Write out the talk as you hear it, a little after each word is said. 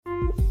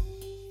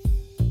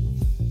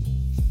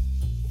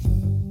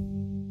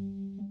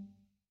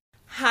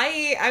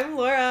Hi, I'm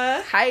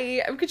Laura.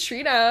 Hi, I'm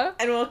Katrina.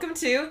 And welcome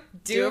to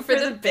Do It For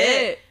The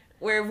Bit,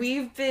 where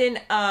we've been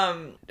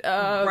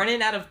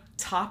running out of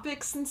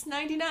topics since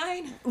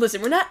 99.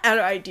 Listen, we're not out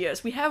of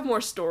ideas. We have more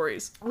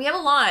stories. We have a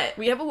lot.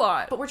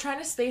 But we're trying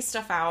to space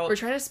stuff out. We're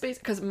trying to space,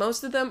 because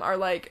most of them are,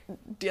 like,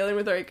 dealing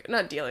with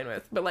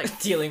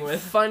dealing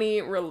with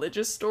funny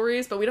religious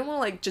stories, but we don't want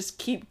to, like, just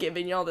keep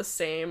giving y'all the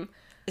same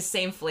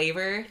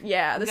flavor.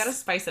 Yeah. We gotta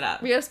spice it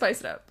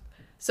up.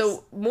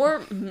 So,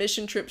 more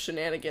mission trip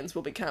shenanigans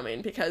will be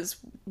coming, because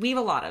we have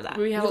a lot of that.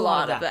 We have a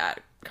lot of that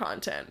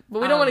content.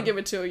 But we don't want to give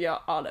it to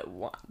y'all all at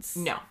once.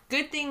 No.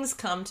 Good things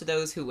come to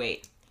those who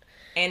wait.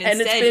 And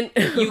instead,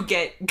 you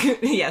get...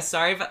 Yeah,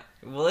 sorry, but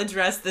we'll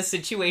address the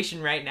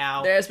situation right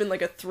now. There has been,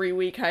 like, a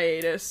 3-week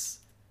hiatus.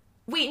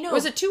 Wait, no.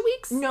 Was it 2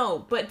 weeks?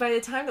 No, but by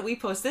the time that we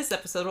post this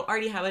episode, we'll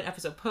already have an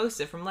episode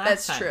posted from last time.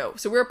 That's true.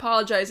 So we're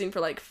apologizing for,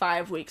 like,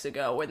 5 weeks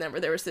ago, whenever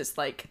there was this,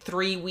 like...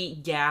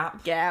 3-week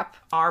gap.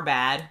 Our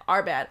bad.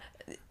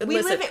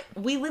 We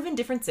live in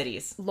different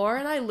cities. Laura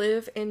and I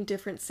live in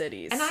different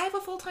cities. And I have a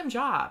full-time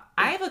job.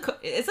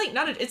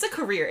 It's a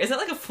career. It's not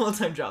like a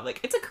full-time job. Like,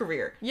 it's a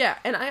career. Yeah,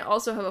 and I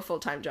also have a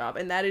full-time job,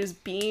 and that is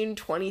being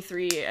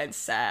 23 and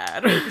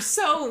sad.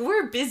 So,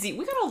 we're busy.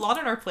 We got a lot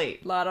on our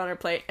plate.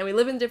 And we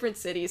live in different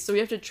cities, so we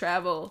have to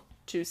travel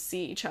to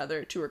see each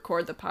other to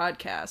record the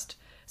podcast.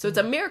 So it's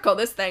a miracle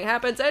this thing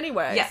happens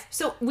anyway. Yeah,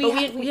 so we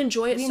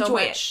enjoy it so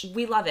much.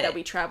 We love it. That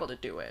we travel to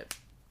do it.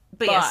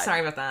 But yes,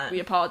 sorry about that.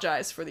 We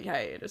apologize for the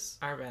hiatus.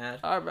 Our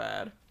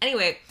bad.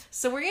 Anyway,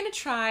 so we're gonna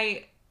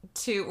try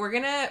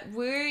to,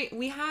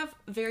 we have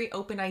very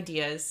open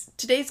ideas.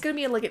 Today's gonna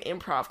be like an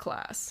improv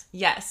class.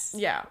 Yes.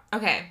 Yeah.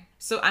 Okay,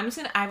 so I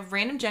have a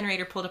random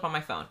generator pulled up on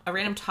my phone. A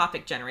random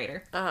topic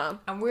generator. Uh-huh.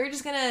 And we're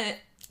just gonna...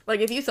 Like,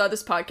 if you thought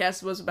this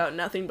podcast was about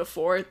nothing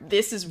before,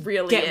 this is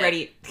really Get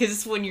ready, because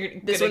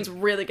this one's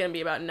really gonna be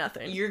about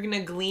nothing. You're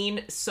gonna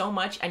glean so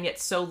much, and yet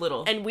so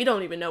little. And we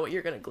don't even know what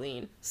you're gonna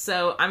glean.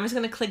 So, I'm just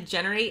gonna click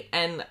generate,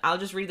 and I'll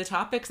just read the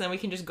topics, and then we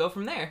can just go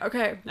from there.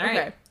 Okay. All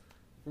right.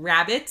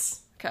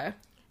 Rabbits. Okay.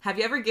 Have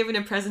you ever given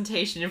a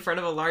presentation in front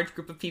of a large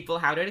group of people?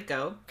 How did it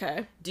go?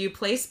 Okay. Do you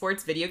play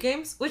sports video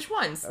games? Which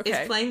ones?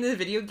 Okay. Is playing the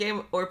video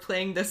game or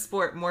playing the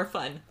sport more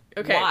fun?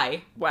 Okay.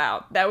 Why?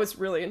 Wow, that was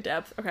really in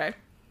depth. Okay.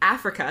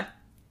 Africa.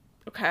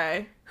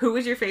 Okay. Who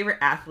is your favorite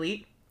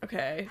athlete?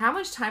 Okay. How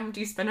much time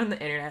do you spend on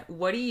the internet?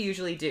 What do you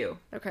usually do?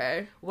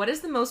 Okay. What is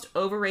the most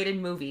overrated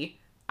movie?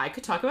 I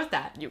could talk about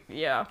that.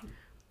 Yeah.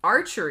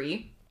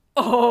 Archery.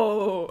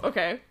 Oh,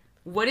 okay.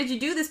 What did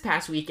you do this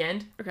past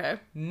weekend? Okay.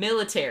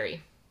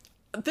 Military.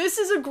 This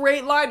is a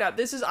great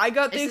lineup. I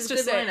got things to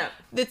say. Lineup.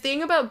 The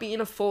thing about being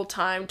a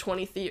full-time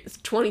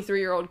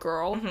 23-year-old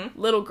girl,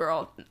 little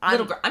girl.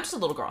 I'm just a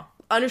little girl.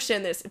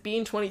 Understand this.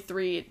 Being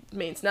 23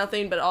 means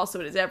nothing, but also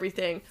it is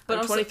everything. But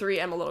I'm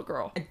 23, I'm a little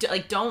girl.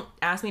 Don't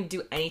ask me to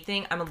do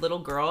anything. I'm a little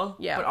girl.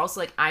 Yeah. But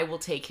also, I will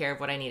take care of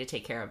what I need to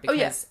take care of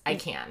because I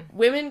can.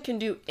 Women can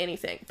do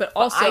anything, but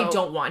also... I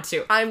don't want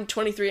to. I'm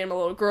 23, I'm a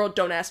little girl.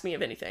 Don't ask me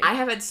of anything. I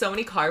have had so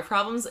many car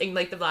problems in,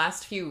 the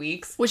last few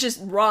weeks. Which is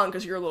wrong,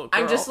 because you're a little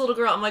girl. I'm just a little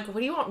girl. I'm like, what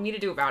do you want me to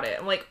do about it?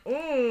 I'm like,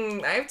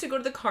 I have to go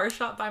to the car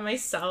shop by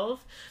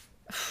myself.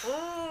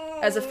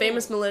 As a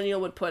famous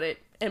millennial would put it,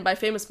 and by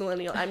famous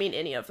millennial, I mean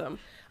any of them,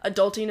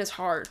 adulting is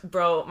hard.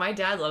 Bro, my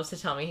dad loves to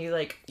tell me, he's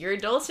like, you're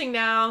adulting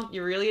now.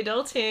 You're really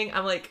adulting.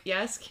 I'm like,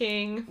 yes,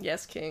 king.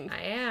 Yes, king.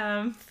 I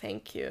am.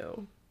 Thank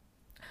you.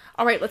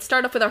 All right, let's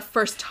start off with our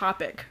first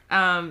topic.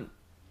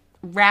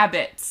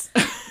 Rabbits.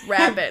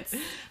 Rabbits.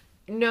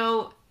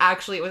 No,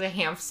 actually, it was a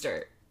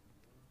hamster.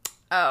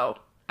 Oh.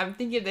 I'm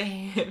thinking of the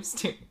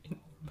hamster in the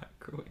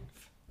microwave.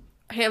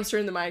 Hamster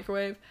in the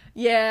microwave?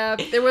 Yeah,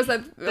 there was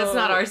that... That's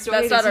not our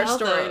story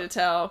to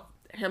tell.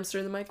 Hamster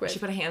in the microwave. She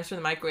put a hamster in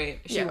the microwave.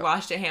 She Yeah.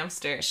 washed a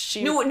hamster.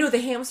 No, the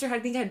hamster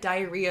had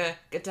diarrhea.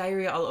 Got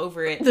diarrhea all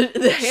over it.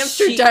 The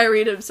hamster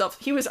diarrheaed himself.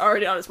 He was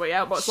already on his way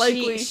out, most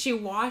likely. She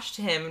washed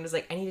him and was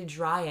like, I need to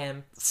dry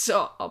him.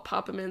 So, I'll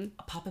pop him in.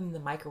 I'll pop him in the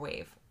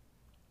microwave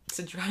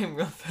to dry him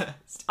real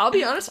fast. I'll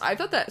be honest, I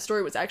thought that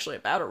story was actually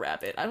about a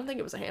rabbit. I don't think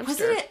it was a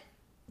hamster.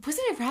 Was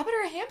it a rabbit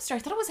or a hamster? I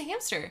thought it was a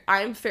hamster.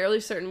 I'm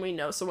fairly certain we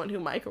know someone who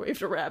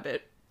microwaved a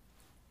rabbit.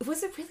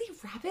 Was it really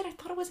a rabbit? I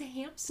thought it was a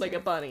hamster. Like a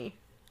bunny.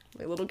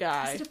 A little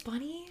guy. Was it a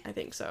bunny? I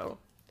think so.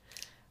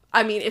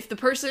 I mean, if the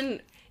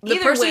person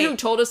who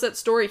told us that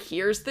story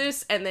hears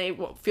this and they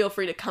will feel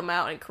free to come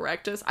out and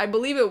correct us, I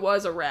believe it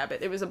was a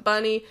rabbit. It was a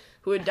bunny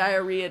who had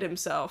diarrheaed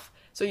himself.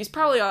 So he's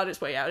probably on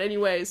his way out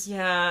anyways.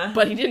 Yeah.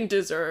 But he didn't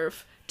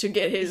deserve to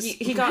get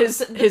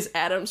his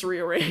atoms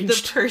rearranged.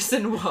 The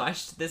person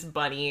washed this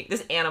bunny,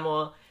 this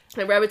animal.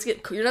 And rabbits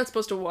you're not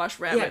supposed to wash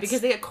rabbits. Yeah, because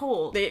they get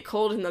cold. They get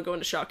cold and they'll go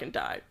into shock and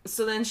die.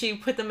 So then she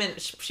put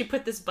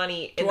this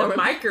bunny in the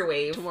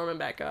microwave. To warm him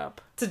back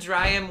up. To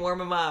dry him,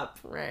 warm him up.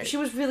 Right. She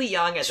was really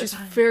young at the time.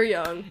 She was very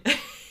young.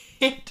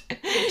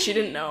 She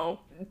didn't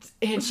know.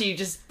 And she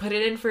just put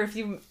it in for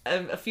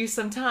a few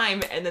some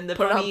time, and then put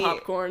bunny... Put it on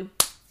popcorn.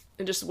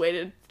 And just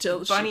waited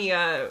till bunny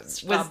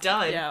was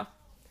done. Yeah.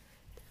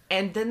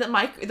 And then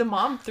the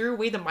mom threw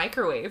away the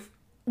microwave.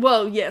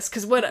 Well, yes,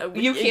 because what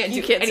you can't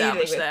do anything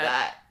with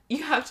that.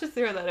 you have to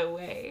throw that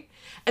away.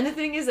 And the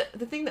thing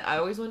that I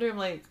always wonder, I'm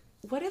like,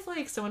 what if,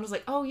 like, someone was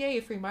like, oh, yay,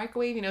 a free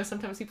microwave? You know,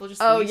 sometimes people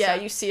just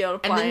you see an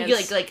appliance. And then you,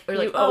 like, or,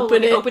 like, you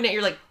open it,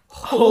 you're like,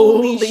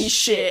 holy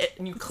shit.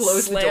 And you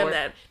close the door.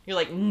 That. You're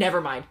like, never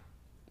mind.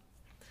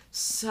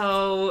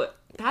 So,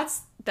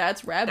 that's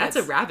rabbit. That's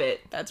a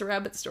rabbit. That's a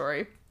rabbit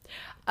story.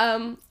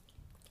 Are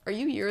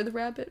you Year of the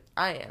Rabbit?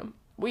 I am.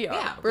 We are.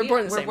 Yeah, we're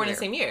born the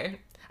same year.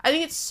 I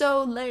think it's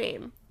so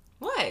lame.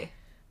 Why?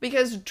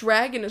 Because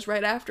Dragon is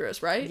right after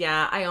us, right?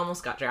 Yeah, I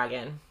almost got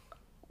Dragon.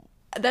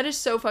 That is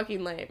so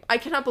fucking lame. I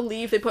cannot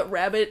believe they put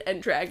Rabbit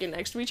and Dragon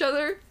next to each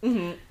other.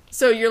 Mm-hmm.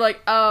 So you're like,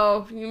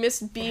 oh, you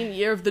missed being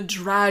Year of the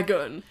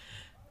Dragon.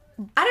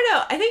 I don't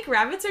know. I think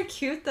rabbits are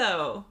cute,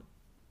 though.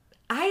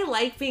 I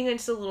like being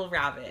just a little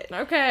rabbit.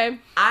 Okay.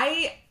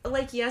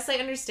 Yes, I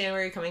understand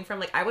where you're coming from.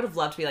 Like, I would have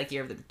loved to be, like,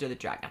 Year of the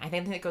Dragon. I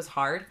think it goes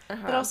hard.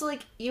 Uh-huh. But also,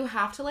 like, you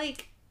have to,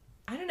 like,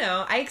 I don't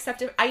know. I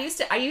accept it. I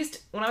used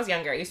when I was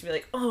younger, I used to be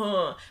like,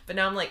 oh, but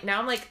now I'm like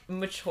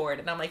matured,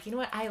 and I'm like, you know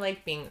what? I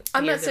like being.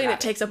 I'm not saying it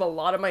takes up a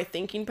lot of my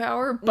thinking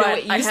power, but no,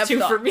 it used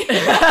to for me.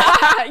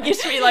 It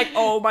used to be like,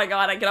 oh my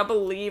god, I cannot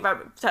believe I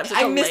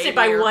missed it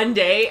by one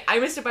day. I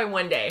missed it by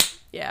one day.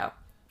 Yeah,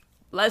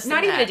 less than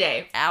not even a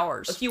day.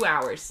 Hours. A few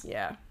hours.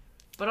 Yeah,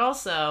 but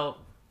also,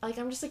 like,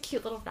 I'm just a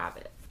cute little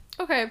rabbit.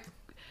 Okay,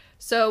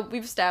 so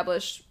we've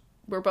established.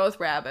 We're both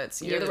rabbits.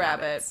 You're the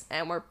rabbit.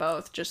 And we're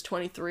both just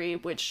 23,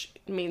 which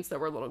means that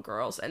we're little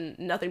girls and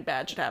nothing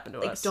bad should happen to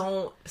us.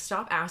 Don't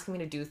stop asking me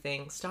to do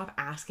things. Stop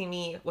asking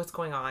me what's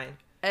going on.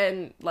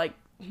 And, like,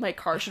 my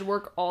car should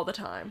work all the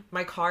time.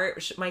 My car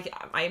should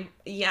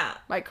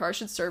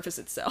service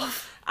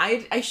itself.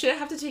 I should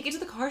have to take it to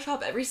the car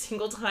shop every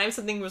single time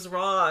something was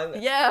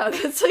wrong. Yeah,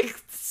 that's, like,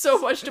 so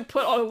much to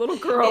put on a little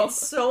girl. It's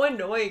so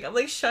annoying. I'm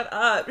like, shut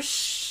up.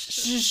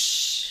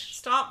 Shh.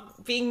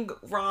 Stop being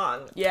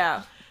wrong.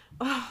 Yeah.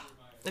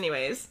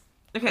 Anyways,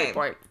 okay.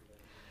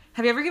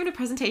 Have you ever given a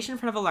presentation in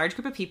front of a large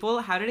group of people?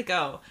 How did it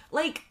go?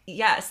 Like,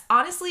 yes.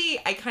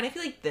 Honestly, I kind of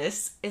feel like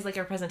this is like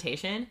a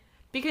presentation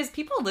because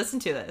people listen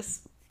to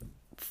this.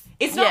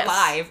 It's not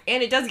live,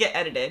 and it does get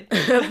edited.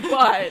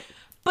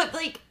 But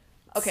like,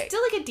 okay,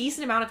 still like a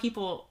decent amount of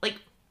people. Like,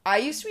 I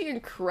used to be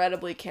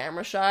incredibly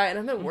camera shy, and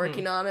I've been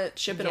working on it,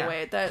 chipping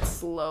away at that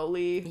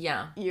slowly,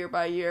 year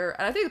by year.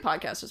 And I think the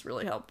podcast has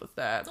really helped with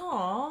that.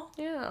 Aww.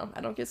 Yeah,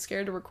 I don't get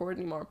scared to record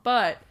anymore,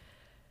 but.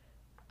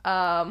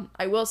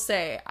 I will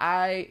say,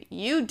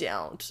 you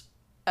don't.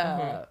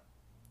 I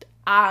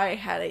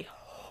had a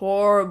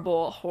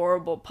horrible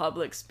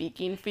public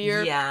speaking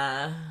fear.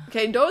 Yeah.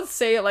 Okay, don't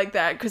say it like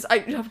that, because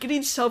I'm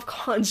getting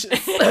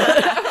self-conscious.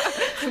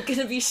 I'm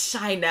gonna be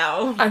shy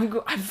now.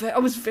 I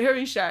was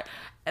very shy.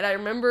 And I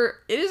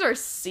remember, it is our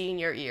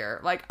senior year.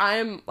 Like,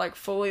 I'm, like,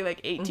 fully,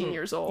 like, 18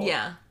 years old.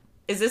 Yeah.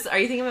 Are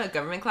you thinking about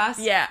government class?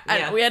 Yeah.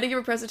 And we had to give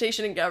a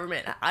presentation in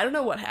government. I don't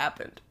know what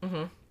happened.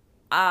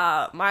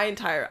 I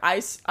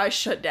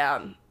shut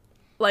down.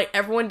 Like,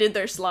 everyone did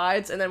their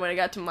slides, and then when it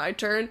got to my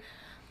turn,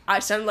 I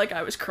sounded like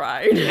I was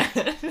crying.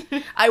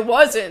 I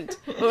wasn't,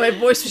 but my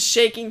voice was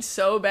shaking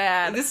so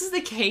bad. This is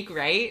the cake,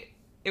 right?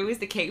 It was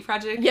the cake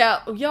project? Yeah,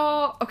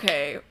 y'all,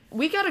 okay.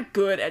 We got a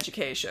good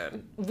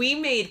education. We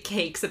made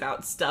cakes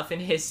about stuff in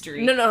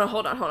history. No,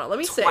 hold on. Let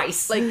me Twice.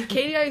 say, like,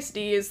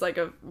 KDISD is, like,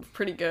 a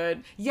pretty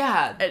good...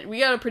 Yeah. We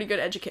got a pretty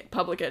good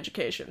public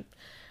education.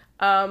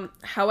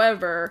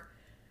 However...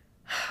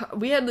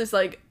 We had the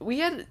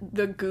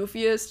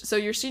goofiest, so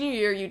your senior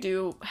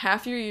year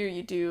half your year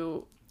you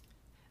do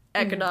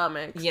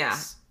economics. Yeah.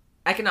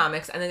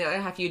 Economics, and then the other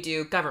half you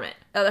do government.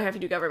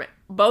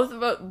 Both of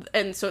them,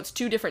 and so it's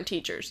two different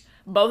teachers.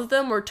 Both of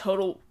them were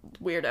total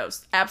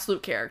weirdos.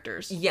 Absolute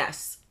characters.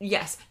 Yes.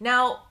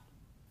 Now,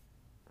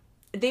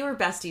 they were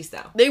besties,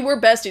 though. They were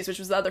besties, which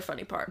was the other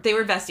funny part. They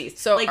were besties.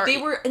 So, like, they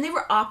were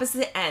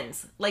opposite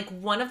ends. Like,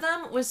 one of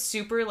them was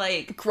super,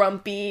 like...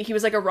 grumpy. He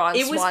was like a Ron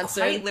Swanson. It was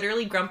quite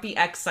literally Grumpy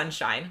X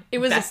Sunshine. It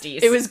was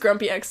besties. It was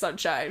Grumpy X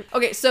Sunshine.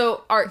 Okay,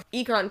 so our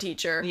econ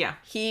teacher... Yeah.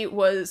 He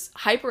was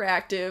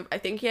hyperactive. I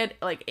think he had,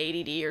 like,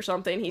 ADD or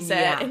something, he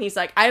said. Yeah. And he's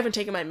like, I haven't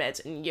taken my meds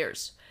in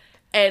years.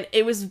 And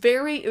it was...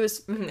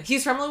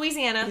 He's from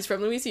Louisiana.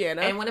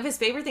 And one of his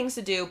favorite things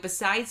to do,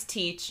 besides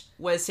teach,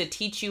 was to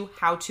teach you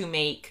how to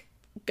make...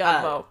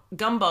 Gumbo,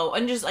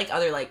 and just, like,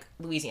 other, like,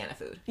 Louisiana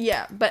food.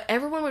 Yeah, but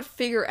everyone would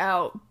figure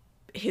out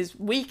his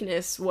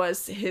weakness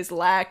was his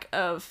lack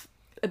of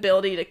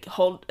ability to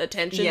hold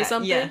attention to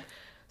something. Yeah.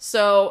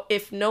 So,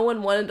 if no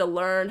one wanted to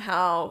learn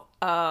how,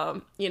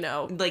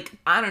 like,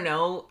 I don't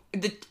know,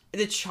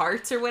 the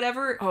charts or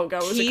whatever. Oh,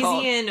 God, what's it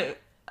called? Keynesian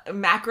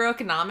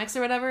macroeconomics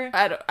or whatever.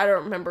 I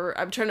don't remember.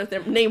 I'm trying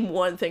to name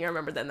one thing I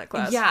remember in that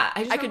class. Yeah,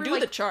 I could do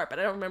the chart, but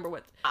I don't remember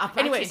what.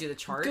 Anyway, I can't do the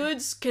chart.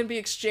 Goods can be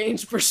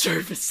exchanged for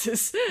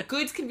services.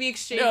 Goods can be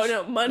exchanged.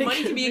 No, money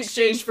can be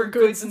exchanged for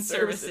goods and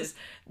services.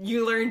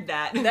 You learned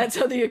that. That's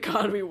how the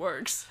economy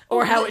works,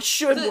 or how it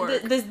should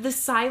work. The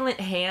silent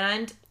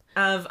hand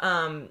of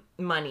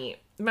money.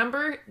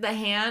 Remember the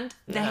hand?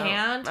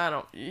 Hand? I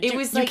don't.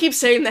 You keep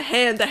saying the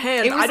hand.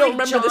 It was I don't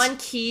like remember John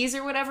Keyes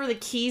or whatever, the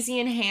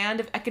Keynesian hand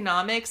of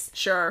economics.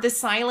 Sure. The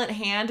silent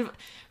hand.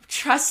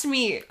 Trust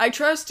me. I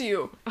trust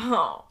you.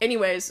 Oh.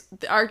 Anyways,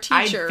 our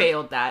teacher... I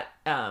failed that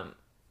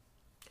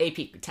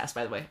AP test,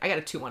 by the way. I got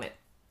a 2 on it.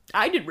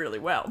 I did really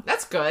well.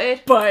 That's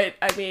good. But,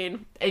 I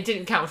mean... It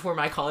didn't count for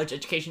my college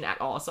education at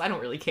all, so I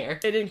don't really care.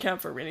 It didn't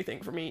count for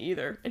anything for me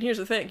either. And here's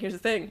the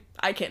thing.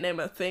 I can't name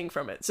a thing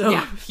from it, so...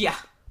 Yeah.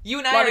 You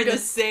and I are in the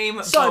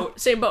same boat.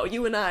 Same boat.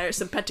 You and I are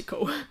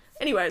simpatico.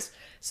 Anyways,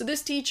 so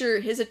this teacher,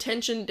 his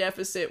attention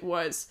deficit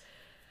was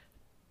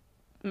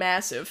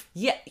massive.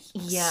 Yeah.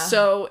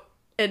 So,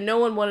 and no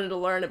one wanted to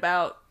learn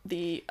about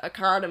the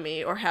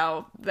economy or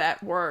how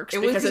that works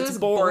because it's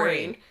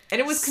boring.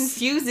 And it was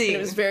confusing. And it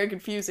was very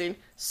confusing.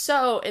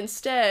 So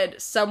instead,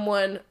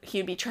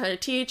 he'd be trying to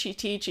teach, he'd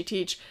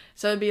teach.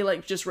 Someone would be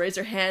like, just raise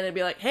their hand and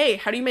be like, hey,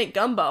 how do you make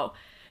gumbo?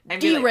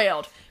 And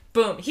derailed.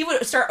 Boom. He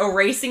would start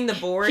erasing the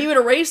board. He would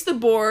erase the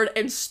board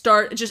and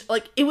start just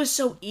like, it was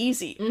so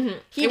easy. Mm-hmm.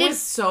 It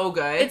was so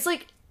good. It's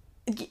like,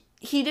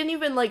 he didn't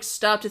even like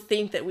stop to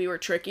think that we were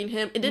tricking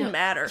him. It didn't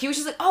matter. He was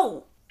just like,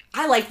 oh,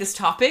 I like this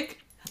topic.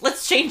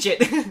 Let's change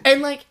it.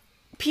 And like,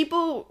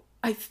 people,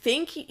 I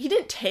think he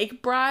didn't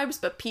take bribes,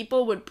 but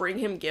people would bring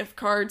him gift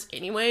cards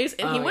anyways,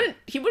 and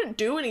he wouldn't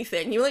do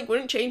anything. He like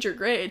wouldn't change your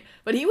grade,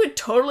 but he would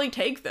totally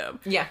take them.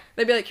 Yeah.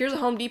 They'd be like, here's a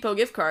Home Depot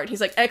gift card.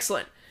 He's like,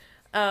 excellent.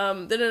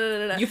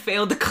 You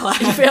failed the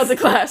class. You failed the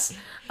class.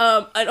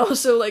 And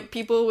also like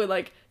people would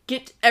like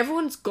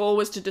everyone's goal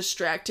was to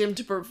distract him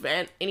to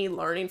prevent any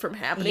learning from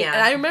happening. Yeah.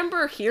 And I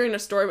remember hearing a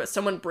story about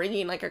someone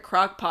bringing like a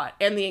crock pot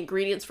and the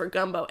ingredients for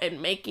gumbo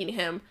and making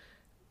him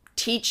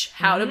teach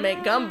how to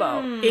make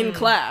gumbo in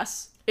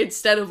class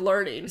instead of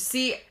learning.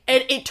 See,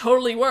 and it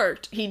totally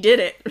worked. He did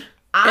it,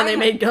 and they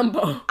made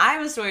gumbo. I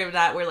have a story of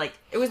that where like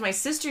it was my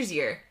sister's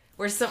year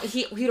where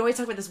he'd always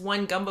talk about this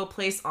one gumbo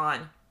place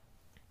on,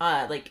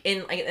 like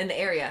in the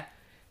area,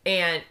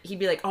 and he'd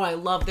be like, oh, I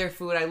love their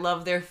food, like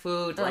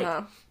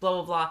blah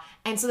blah blah.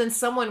 And so then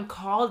someone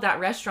called that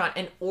restaurant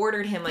and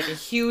ordered him like a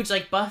huge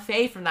like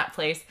buffet from that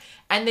place,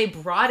 and they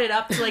brought it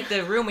up to like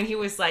the room, and he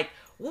was like,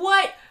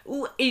 what?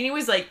 And he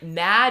was like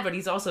mad, but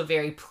he's also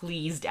very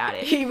pleased at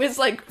it. He was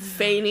like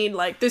feigning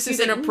like this is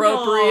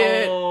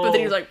inappropriate, no. But then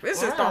he was like,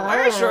 this is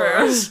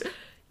delicious.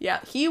 Yeah,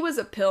 he was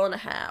a pill and a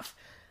half.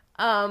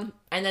 And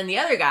then the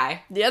other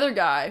guy,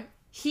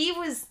 he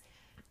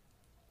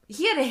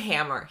had a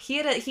hammer. He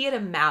had a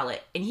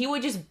mallet, and he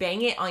would just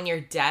bang it on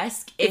your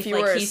desk if you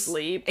were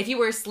asleep. If you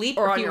were asleep,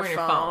 or if you were on your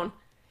phone.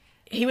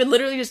 He would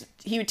literally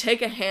he would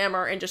take a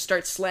hammer and just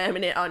start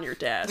slamming it on your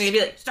desk. And he'd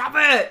be like, stop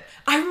it!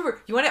 I remember,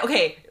 you want to,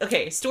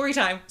 okay, story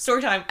time.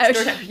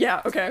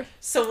 Yeah, okay.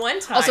 So one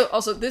time.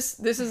 Also, this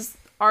is,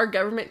 our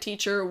government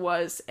teacher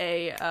was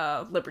a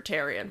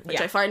libertarian,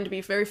 which I find to be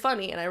very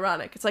funny and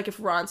ironic. It's like if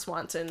Ron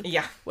Swanson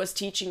was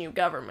teaching you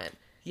government.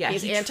 Yeah.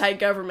 He's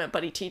anti-government,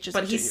 but he teaches it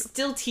to you. But he's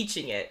still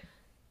teaching it.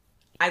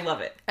 I love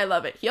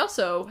it. He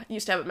also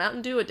used to have a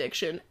Mountain Dew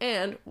addiction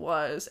and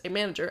was a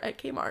manager at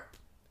Kmart.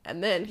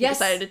 And then he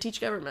decided to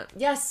teach government.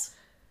 Yes.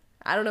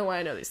 I don't know why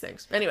I know these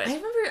things. Anyways. I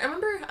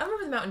remember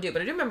the Mountain Dew,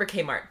 but I do remember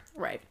Kmart.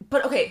 Right.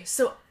 But okay,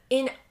 so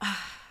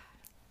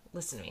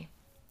listen to me.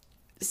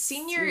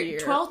 Senior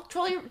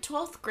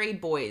 12th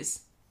grade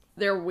boys.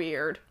 They're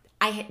weird.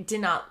 I did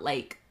not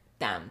like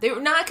them. They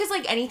were not because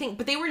like anything,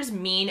 but they were just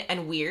mean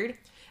and weird.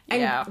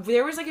 And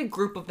there was like a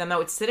group of them that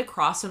would sit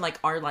across from like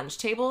our lunch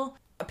table,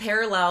 a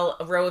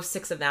row of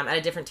 6 of them at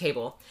a different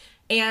table.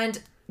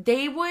 And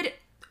they would,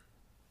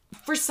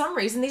 for some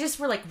reason, they just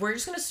were like, we're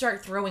just going to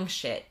start throwing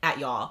shit at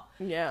y'all.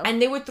 Yeah.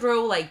 And they would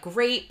throw, like,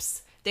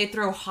 grapes. They'd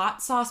throw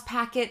hot sauce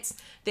packets.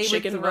 They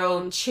would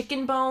throw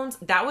chicken bones.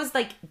 That was,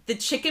 like, the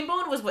chicken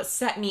bone was what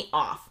set me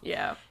off.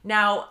 Yeah.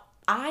 Now,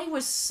 I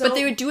was so... But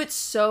they would do it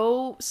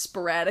so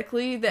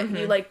sporadically that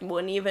you, like,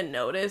 wouldn't even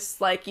notice.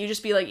 Like, you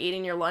just be, like,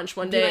 eating your lunch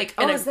one day. Like,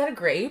 oh, is that a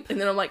grape?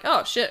 And then I'm like,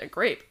 oh, shit, a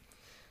grape.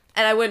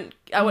 And I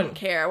wouldn't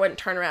care. I wouldn't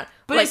turn around.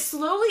 But like, it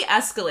slowly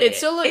escalated. It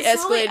slowly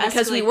escalated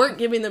because we weren't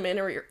giving them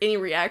any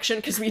reaction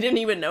because we didn't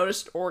even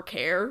notice or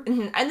care.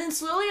 Mm-hmm. And then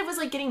slowly it was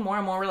like getting more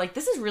and more. We're like,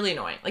 this is really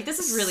annoying. Like, this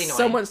is really annoying.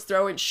 Someone's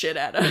throwing shit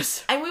at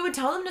us. And we would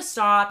tell them to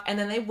stop, and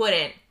then they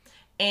wouldn't.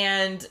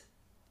 And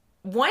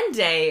one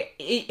day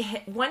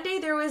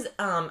there was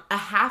a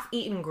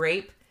half-eaten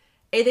grape.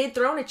 They'd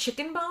thrown a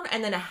chicken bone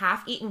and then a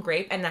half-eaten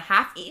grape, and the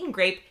half-eaten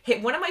grape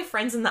hit one of my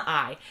friends in the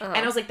eye. And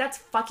I was like, that's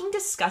fucking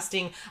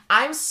disgusting.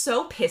 I'm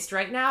so pissed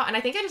right now, and I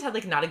think I just had,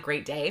 like, not a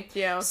great day.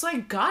 Yeah. So I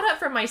got up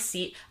from my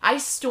seat, I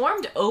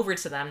stormed over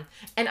to them,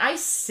 and I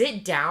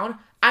sit down.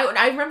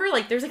 I remember,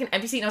 like, there's, like, an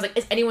empty seat, and I was like,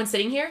 is anyone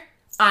sitting here?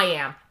 I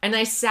am. And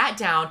I sat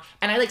down,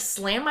 and I, like,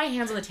 slammed my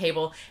hands on the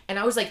table, and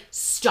I was like,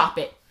 stop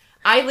it.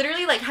 I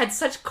literally, like, had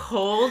such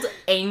cold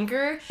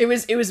anger. It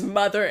was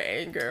mother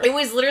anger. It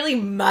was literally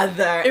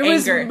mother anger. It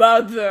was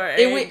mother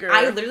anger.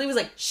 I literally was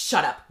like,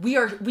 shut up. We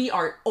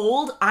are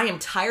old. I am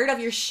tired of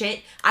your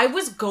shit. I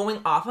was going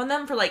off on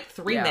them for, like,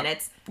 3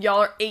 minutes. Y'all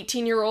are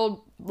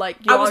 18-year-old,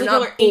 like, y'all are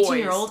not boys.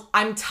 18-year-old.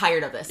 I'm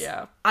tired of this.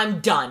 Yeah.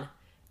 I'm done.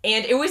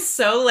 And it was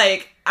so,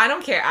 like, I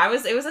don't care.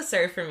 It was a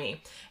serve for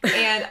me.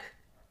 And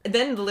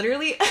then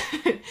literally,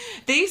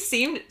 they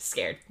seemed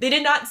scared. They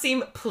did not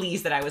seem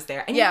pleased that I was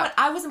there. And you know what?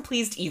 I wasn't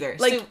pleased either.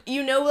 Like,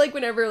 so, like,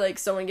 whenever, like,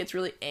 someone gets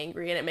really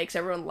angry and it makes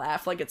everyone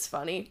laugh like it's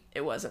funny,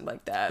 it wasn't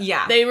like that.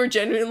 Yeah. They were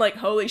genuinely like,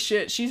 holy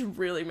shit, she's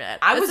really mad.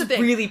 I was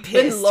really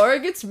pissed. When Laura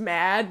gets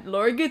mad,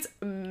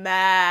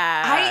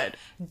 I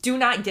do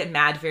not get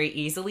mad very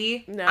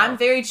easily. No. I'm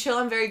very chill.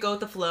 I'm very go with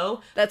the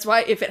flow. That's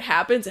why if it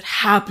happens, it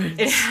happens.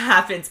 It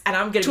happens. And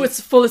I'm going to its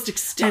fullest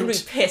extent. I'm going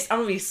to be pissed. I'm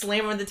going to be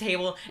slamming on the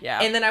table.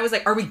 Yeah. And then I was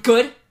like, are we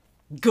good?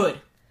 Good.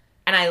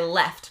 And I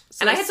left.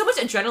 And I had so much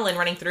adrenaline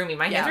running through me.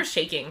 My hands were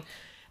shaking.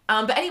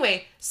 But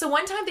anyway, so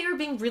one time they were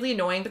being really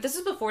annoying, but this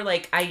is before,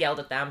 like, I yelled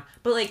at them.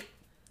 But, like,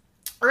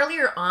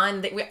 earlier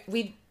on,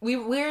 we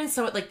were in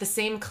like the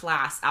same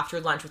class after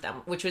lunch with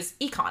them, which was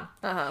econ.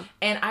 Uh-huh.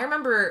 And I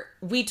remember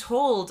we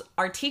told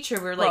our teacher,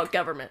 we were like... Well,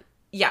 government.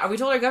 Yeah, we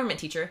told our government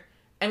teacher.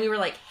 And we were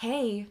like,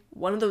 hey...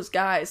 One of those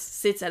guys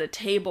sits at a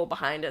table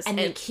behind us. And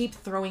they keep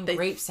throwing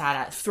grapes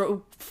at us.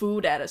 Throw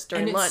food at us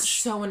during lunch. It's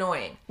so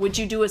annoying. Would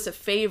you do us a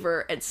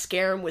favor and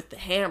scare him with the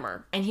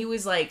hammer? And he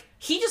was like...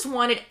 He just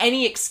wanted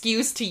any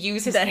excuse to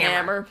use his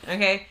hammer.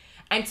 Okay?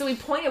 And so we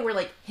pointed, we're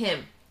like,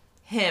 him.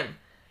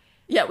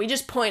 Yeah, we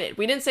just pointed.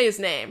 We didn't say his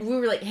name. We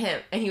were like,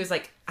 him. And he was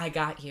like, I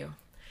got you.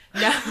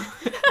 No.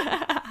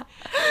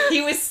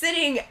 He was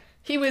sitting...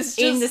 He was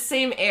in the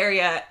same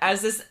area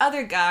as this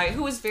other guy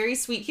who was very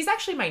sweet. He's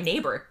actually my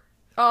neighbor.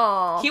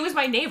 Oh. He was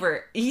my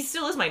neighbor. He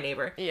still is my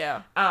neighbor.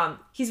 Yeah.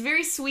 He's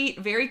very sweet,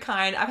 very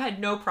kind. I've had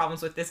no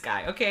problems with this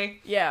guy, okay?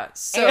 Yeah.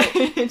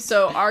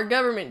 So our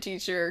government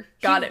teacher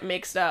got it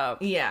mixed up.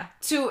 Yeah.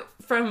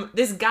 From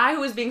this guy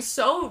who was being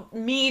so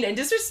mean and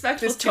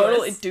disrespectful to us. This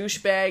total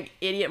douchebag,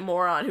 idiot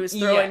moron who was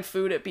throwing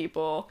food at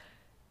people.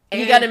 And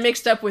he got it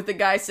mixed up with the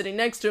guy sitting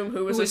next to him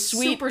who was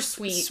super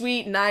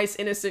sweet, nice,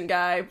 innocent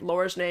guy,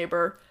 Laura's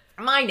neighbor.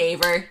 My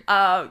neighbor.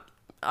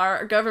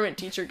 Our government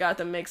teacher got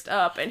them mixed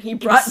up, and he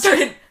brought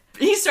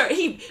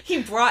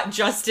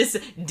justice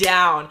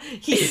down.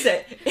 He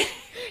said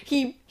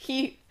he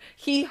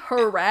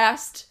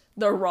harassed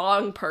the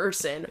wrong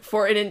person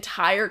for an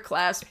entire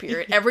class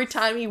period. Every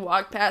time he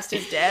walked past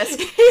his desk,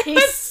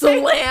 he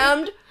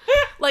slammed.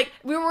 Like,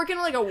 we were working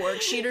on, like, a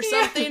worksheet or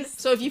something, yes.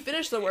 So if you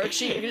finish the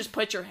worksheet, you can just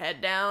put your head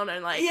down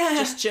and, like,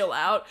 just chill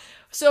out.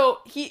 So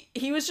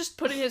he was just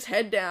putting his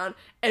head down,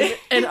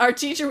 and our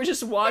teacher would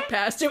just walk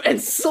past him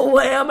and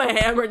slam a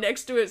hammer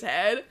next to his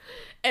head,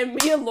 and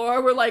me and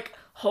Laura were, like,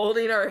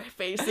 holding our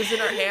faces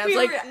in our hands,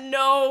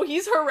 no,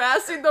 he's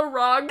harassing the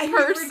wrong person. We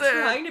were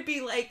trying to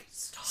be like,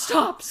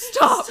 stop.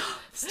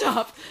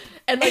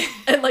 And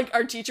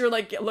our teacher would,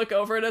 like, look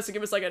over at us and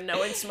give us, like, a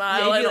knowing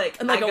smile. Yeah,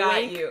 and like I a got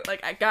wink. you.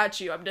 Like, I got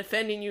you. I'm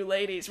defending you,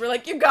 ladies. We're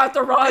like, you got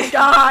the wrong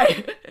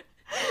guy.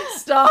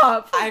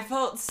 Stop. I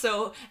felt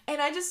so...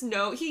 And I just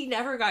know he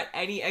never got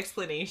any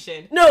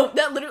explanation. No,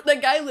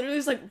 that guy literally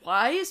was like,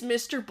 why is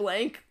Mr.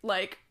 Blank,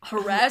 like,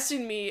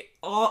 harassing me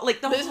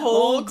this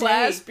whole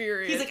class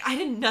period? He's like, I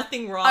did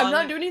nothing wrong. I'm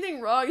not doing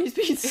anything wrong. He's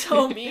being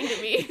so mean to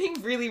me. He's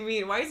being really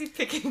mean. Why is he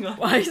picking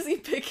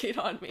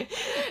on me?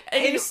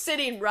 And he was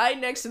sitting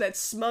right next to that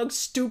smug,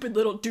 stupid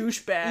little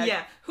douchebag.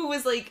 Yeah, who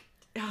was like...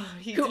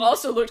 who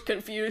also looked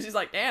confused. He's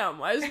like, damn,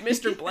 why is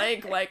Mr.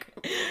 Blank, like,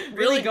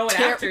 really going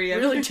after you?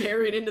 Really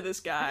tearing into this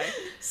guy.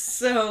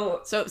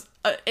 So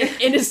an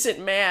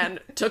innocent man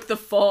took the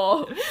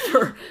fall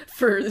for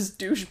this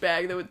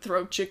douchebag that would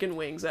throw chicken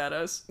wings at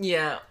us.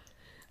 Yeah.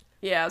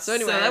 Yeah, so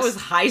anyway. So that was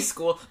high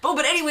school.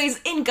 But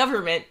anyways, in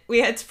government, we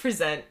had to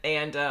present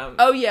and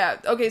Oh yeah.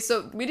 Okay,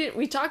 so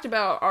we talked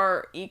about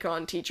our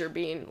econ teacher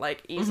being,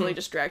 like, easily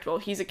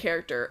distractible. He's a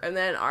character. And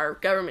then our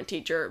government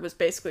teacher was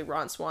basically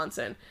Ron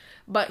Swanson.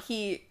 But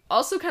he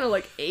also kind of,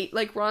 like, ate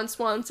like Ron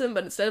Swanson,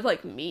 but instead of,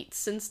 like,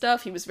 meats and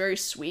stuff, he was very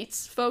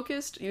sweets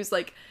focused. He was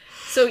like,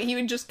 so he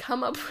would just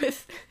come up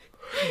with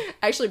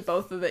actually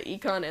both of the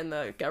econ and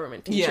the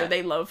government teacher,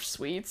 they loved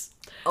sweets.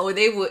 Oh,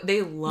 they loved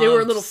They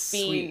were little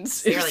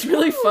fiends. It was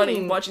really funny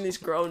Ooh. watching these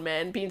grown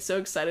men being so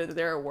excited that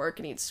they're at work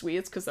and eat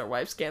sweets because their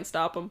wives can't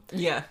stop them.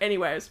 Yeah.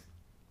 Anyways.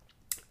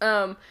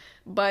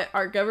 But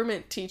our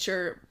government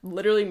teacher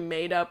literally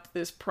made up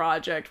this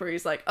project where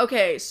he's like,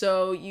 okay,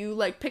 so you,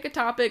 like, pick a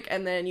topic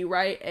and then you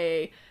write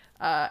a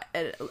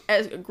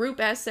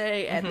group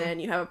essay and then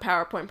you have a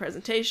PowerPoint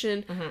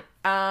presentation.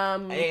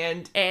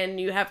 And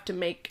you have to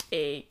make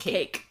a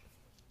cake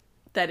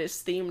that is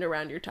themed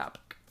around your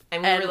topic.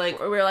 And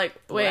we were like,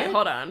 wait, what?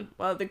 hold on.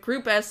 Well, the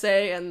group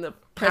essay and the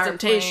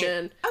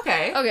presentation.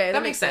 PowerPoint. Okay,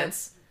 that makes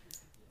sense.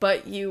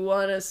 But you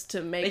want us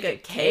to make a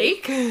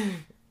cake?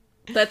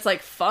 That's,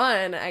 like,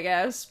 fun, I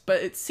guess,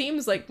 but it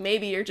seems like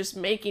maybe you're just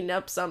making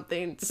up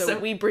something so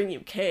we bring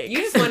you cake. You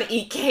just want to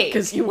eat cake.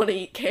 Because you want to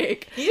eat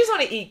cake. You just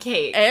want to eat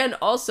cake. And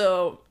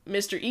also,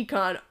 Mr.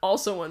 Econ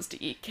also wants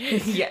to eat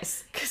cake.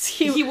 Yes. Because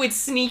he would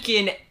sneak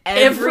in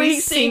every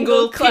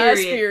single class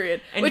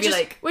period. And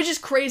which is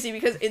crazy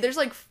because there's,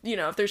 like, you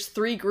know, if there's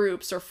 3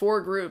 groups or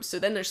 4 groups, so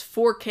then there's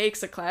 4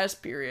 cakes a class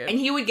period. And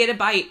he would get a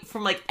bite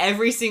from, like,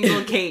 every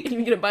single cake. He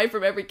would get a bite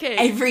from every cake.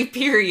 Every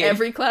period.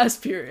 Every class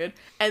period.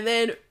 And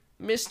then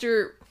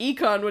Mr.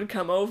 Econ would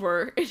come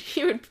over and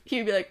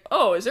he'd be like,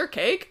 "Oh, is there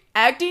cake?"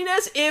 Acting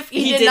as if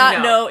he did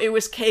not know it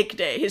was cake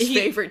day, his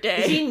favorite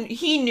day.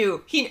 He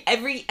knew.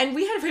 And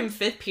we had him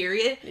 5th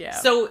period. Yeah.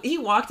 So he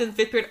walked in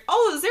 5th period.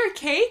 "Oh, is there a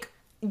cake?"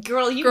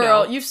 Girl,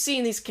 you've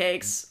seen these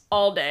cakes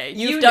all day.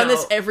 You've done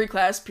this every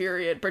class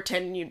period,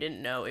 pretending you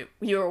didn't know it.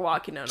 You were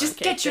walking out on cake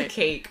day. Just get your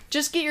cake.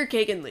 Just get your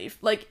cake and leave.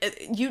 Like,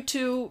 you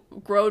two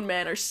grown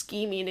men are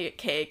scheming to get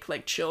cake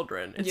like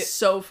children. It's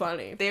so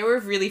funny. They were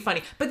really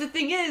funny. But the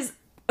thing is,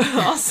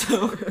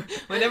 also,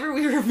 whenever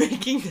we were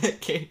making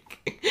that cake,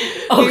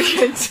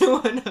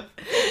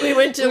 we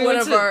went to one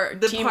of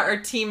our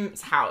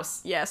team's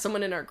house. Yeah,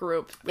 someone in our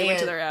group. We went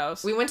to their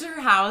house. We went to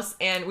her house,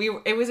 and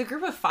it was a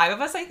group of 5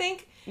 of us, I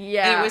think.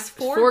 Yeah, and it was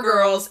four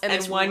girls and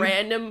this one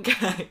random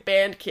guy.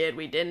 Band kid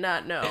we did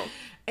not know.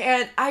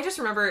 And I just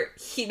remember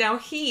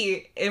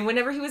and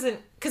whenever he was in,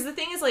 because the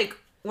thing is, like,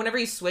 whenever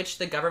you switch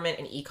the government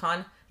and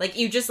econ, like,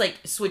 you just, like,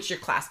 switch your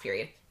class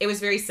period. It was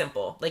very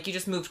simple. Like, you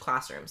just moved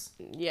classrooms.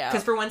 Yeah.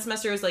 Because for one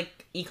semester it was,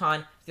 like,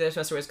 econ, the other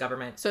semester was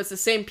government. So it's the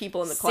same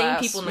people in the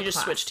class. You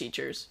just switch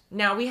teachers.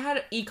 Now, we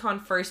had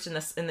econ first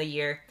in the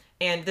year,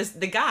 and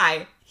the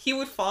guy, he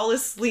would fall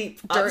asleep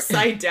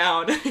upside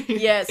down.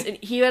 Yes, and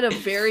he had a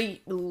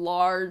very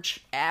large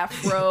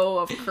afro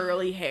of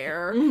curly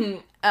hair. Mm-hmm.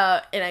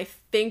 And I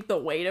think the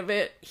weight of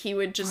it, he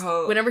would just,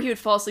 whenever he would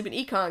fall asleep in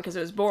econ, because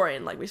it was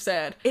boring, like we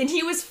said. And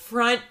he was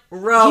front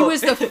row. He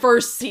was the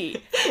first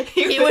seat.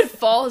 he would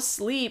fall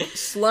asleep,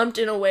 slumped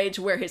in a way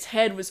to where his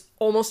head was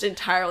almost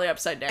entirely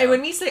upside down. And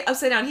when we say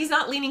upside down, he's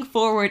not leaning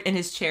forward in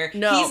his chair.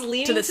 No, he's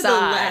leaning to the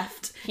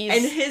left.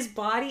 And his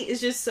body is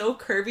just so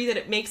curvy that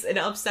it makes an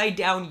upside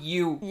down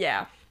U.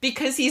 Yeah.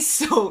 Because he's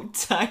so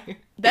tired.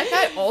 That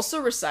guy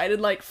also recited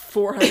like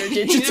 400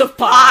 digits of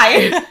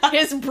pi.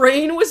 His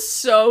brain was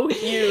so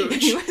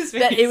huge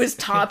that it was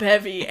top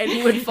heavy, and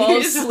he would fall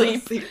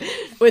asleep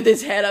with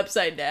his head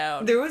upside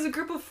down. There was a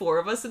group of 4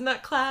 of us in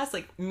that class,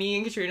 like me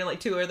and Katrina, like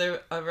 2 of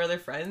our other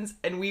friends,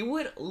 and we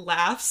would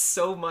laugh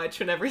so much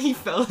whenever he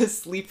fell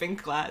asleep in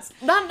class.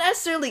 Not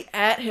necessarily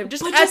at him,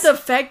 just at the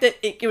fact that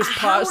it was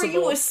possible. How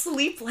are you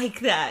asleep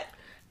like that?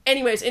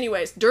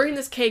 Anyways, during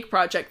this cake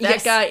project,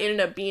 that guy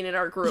ended up being in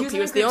our group. He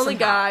was the only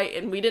guy,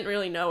 and we didn't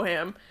really know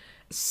him.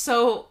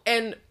 So,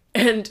 and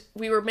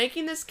we were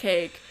making this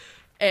cake,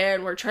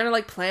 and we're trying to,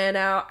 like, plan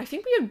out. I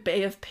think we had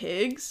Bay of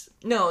Pigs.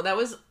 No,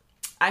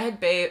 I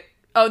had Bay.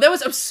 Oh,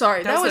 I'm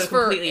sorry. That was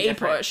for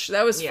A-Push.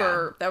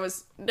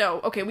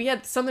 We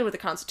had something with the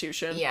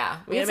Constitution. Yeah.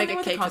 We had to make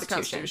a cake for the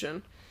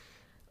Constitution.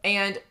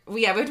 And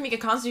we had to make a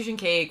Constitution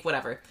cake,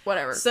 whatever.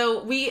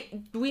 So we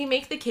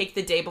make the cake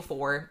the day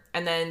before,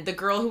 and then the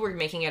girl who we're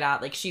making it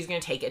at, like, she's gonna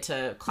take it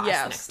to class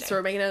the next day. So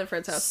we're making it at a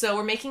friend's house. So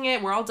we're making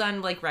it. We're all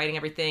done, like, writing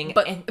everything.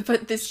 But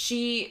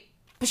she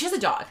has a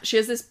dog. She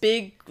has this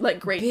big, like,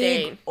 Great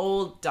Dane,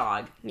 old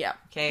dog. Yeah.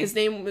 Okay. His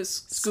name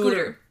was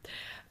Scooter.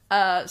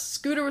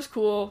 Scooter was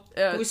cool.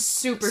 It was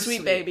super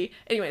sweet baby.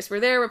 Anyways, we're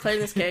there. We're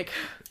playing this cake,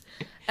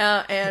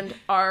 and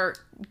our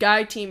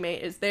guy teammate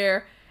is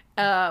there.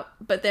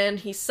 But then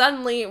he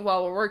suddenly,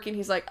 while we're working,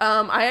 he's like,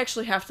 I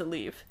actually have to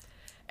leave.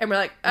 And we're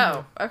like,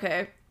 oh,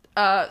 okay.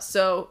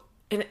 So,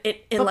 but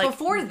like,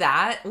 before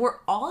that, we're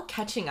all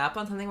catching up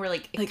on something where,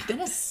 like, it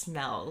kind of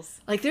smells.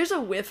 Like, there's a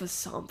whiff of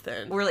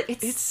something. We're like,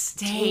 it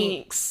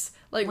stinks.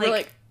 Like, we're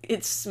like,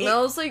 it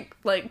smells like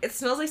it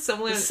smells like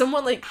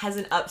someone like has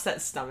an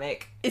upset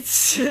stomach. It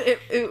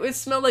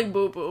smelled like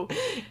boo boo.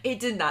 It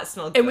did not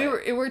smell good. And we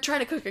were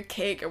trying to cook a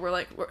cake, and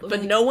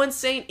but no one's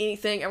saying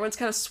anything. Everyone's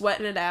kind of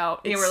sweating it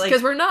out.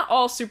 Because we're not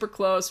all super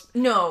close.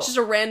 No, it's just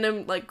a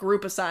random, like,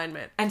 group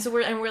assignment. And so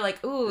we're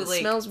like, ooh, it,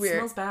 like, smells weird.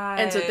 Smells bad.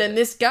 And so then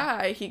this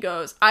guy, he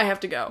goes, I have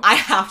to go.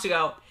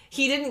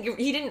 He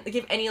didn't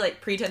give any,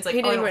 like, pretense, like,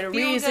 he didn't give a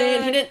reason.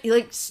 Good. He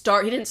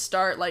didn't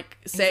start like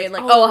saying,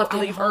 like, I'll have to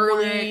leave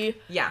early.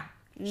 Yeah.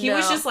 He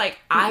was just like,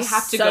 I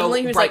have to go.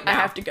 Suddenly he was like, I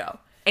have to go.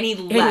 And he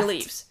left. And he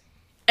leaves.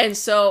 And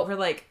so we're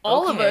like,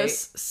 all of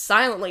us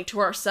silently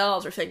to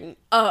ourselves are thinking,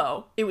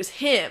 oh, it was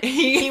him.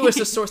 He was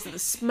the source of the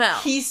smell.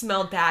 He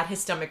smelled bad.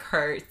 His stomach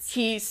hurts.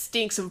 He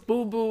stinks of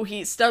boo-boo.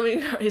 His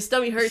stomach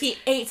hurts. He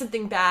ate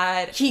something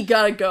bad. He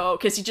gotta go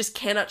because he just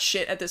cannot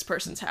shit at this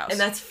person's house. And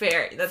that's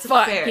fair. That's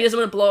fair. He doesn't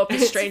want to blow up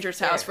his stranger's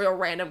house for a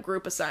random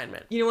group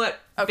assignment. You know what?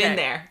 Okay. Been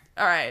there.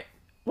 All right.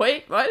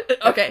 Wait, what?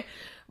 Okay.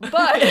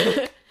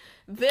 But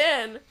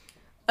then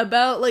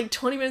about, like,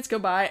 20 minutes go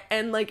by,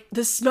 and, like,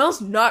 the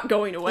smell's not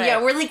going away.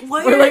 Yeah, we're like,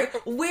 what?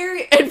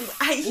 Where? And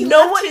he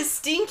left his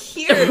stink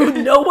here.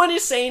 No one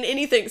is saying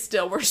anything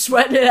still. We're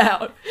sweating it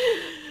out.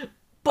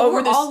 But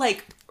we're all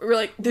like,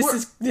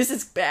 this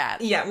is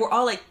bad. Yeah, we're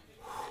all like,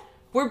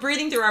 we're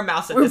breathing through our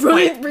mouths at this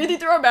point. We're breathing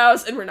through our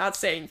mouths, and we're not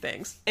saying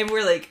things. And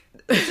we're like,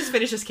 let's just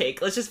finish this cake.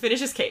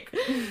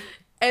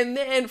 And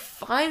then,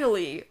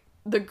 finally,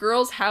 the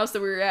girl's house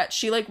that we were at,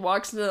 she, like,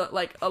 walks into,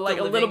 like a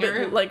little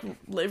bit, like,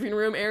 living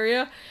room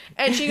area,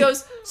 and she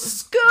goes,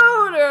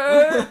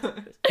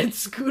 Scooter! And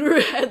Scooter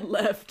had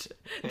left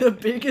the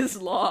biggest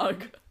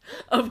log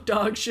of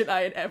dog shit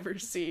I had ever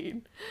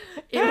seen.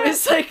 It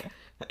was, like,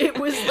 It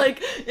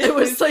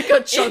was like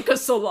a chunk of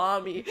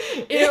salami.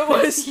 It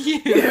was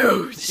huge.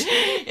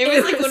 It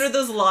was like one of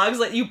those logs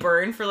that you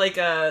burn for like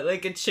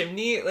a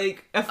chimney,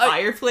 like a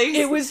fireplace.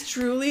 It was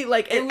truly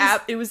like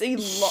it was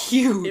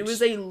huge. It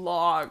was a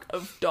log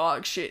of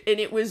dog shit, and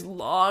it was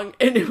long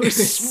and it was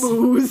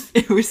smooth.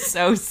 It was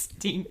so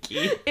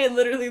stinky. It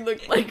literally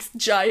looked like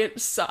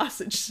giant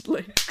sausage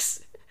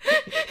links.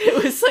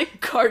 It was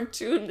like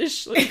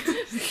cartoonishly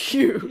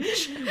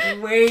huge.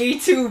 Way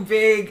too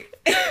big.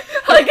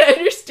 Like, I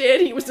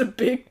understand he was a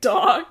big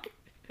dog,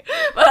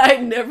 but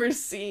I'd never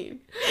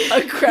seen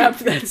a crab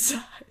that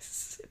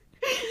size.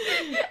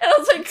 And I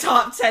was like,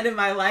 top 10 in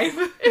my life.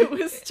 It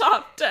was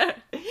top 10.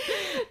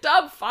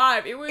 Top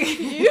 5. It was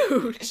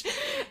huge.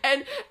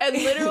 And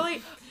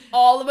literally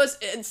all of us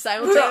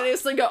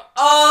simultaneously go,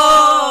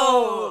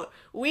 oh!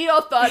 We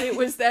all thought it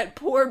was that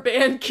poor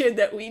band kid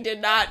that we did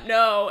not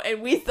know,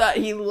 and we thought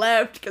he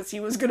left because he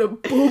was gonna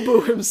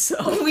boo-boo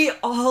himself. We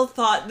all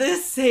thought the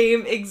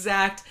same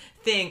exact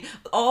thing.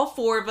 All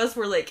 4 of us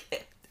were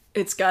like,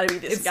 it's gotta be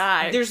this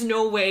guy. There's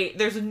no way,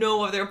 there's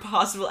no other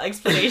possible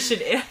explanation.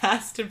 It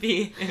has to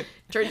be.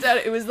 Turns out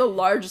it was the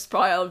largest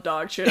pile of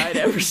dog shit I'd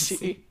ever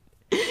seen.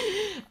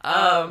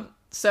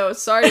 So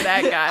sorry to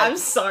that guy. I'm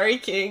sorry,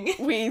 King.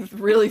 We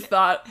really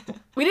thought,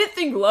 we didn't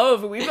think low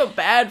of it. We felt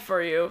bad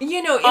for you.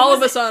 You know, all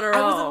of us on our own.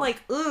 I wasn't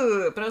like,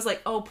 ugh, but I was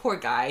like, oh, poor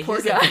guy.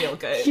 Poor he doesn't feel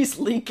good. He's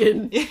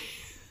leaking.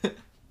 That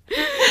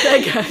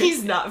guy.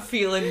 He's not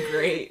feeling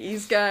great.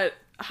 He's got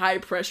high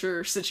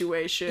pressure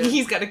situation.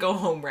 He's got to go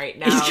home right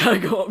now. He's got to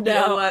go home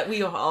now. You know what?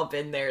 We've all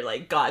been there,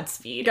 like,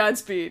 Godspeed.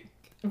 Godspeed.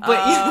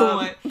 But you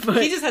know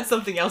what? He just had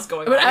something else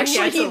going on. But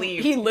actually,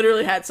 he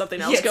literally had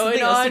something else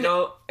going on.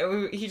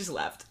 He just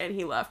left. And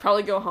he left.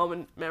 Probably go home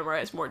and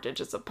memorize more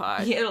digits of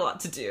pi. He had a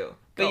lot to do.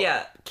 But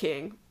yeah.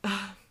 King.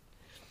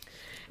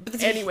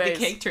 But anyways,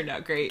 the cake turned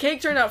out great.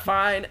 Cake turned out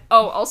fine.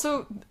 Oh,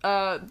 also,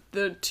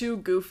 the two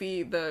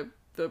goofy, the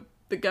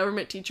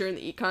government teacher and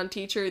the econ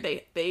teacher,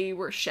 they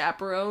were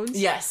chaperones.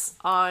 Yes.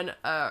 On,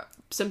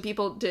 some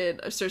people did,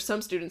 so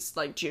some students,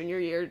 like, senior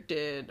year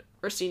did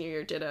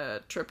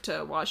a trip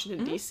to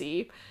Washington,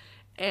 D.C.,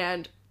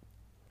 and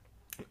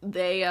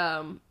they,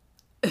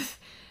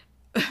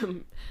 Mr.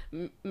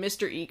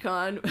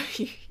 Econ,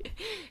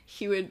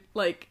 he would,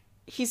 like,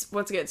 he's,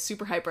 once again,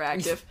 super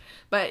hyperactive,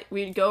 but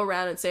we'd go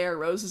around and say our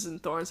roses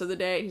and thorns of the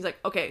day. He's like,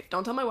 okay,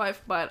 don't tell my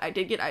wife, but I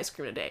did get ice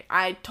cream today.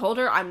 I told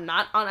her I'm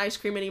not on ice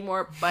cream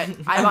anymore, but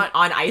I'm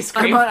on ice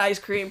cream. I'm on ice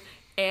cream,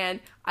 and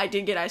I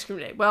did get ice cream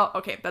today. Well,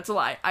 okay, that's a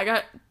lie. I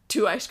got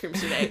 2 ice creams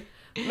today.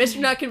 Mr.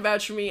 Nut can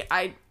vouch for me.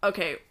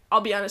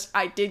 I'll be honest,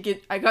 I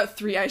got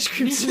 3 ice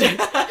creams today. And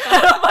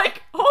I'm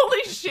like,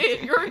 holy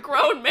shit, you're a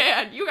grown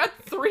man. You got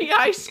 3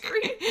 ice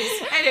creams.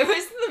 And it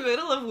was in the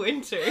middle of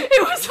winter.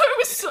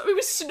 It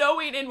was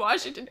snowing in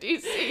Washington,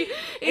 D.C.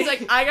 He's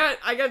like, I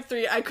got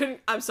 3. I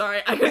couldn't control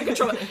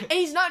it. And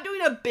he's not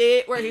doing a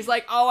bit where he's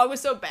like, oh, I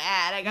was so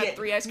bad. I got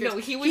 3 ice creams. No,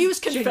 he was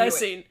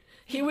confessing.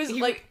 He was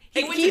like...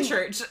 He went to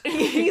church.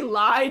 He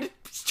lied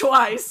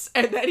twice,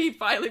 and then he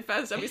finally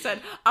fessed up. He said,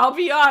 I'll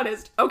be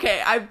honest.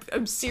 Okay,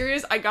 I'm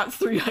serious. I got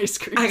 3 ice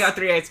creams. I got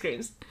 3 ice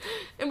creams.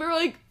 And we were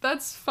like,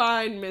 that's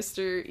fine,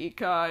 Mr.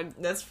 Econ.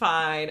 That's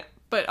fine.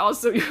 But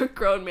also, you're a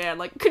grown man.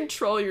 Like,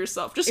 control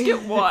yourself. Just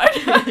get 1.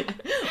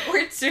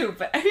 Or 2,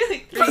 but I feel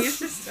like 3 is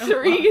just so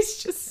 3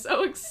 is just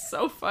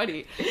so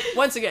funny.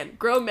 Once again,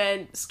 grown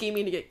men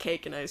scheming to get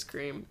cake and ice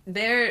cream.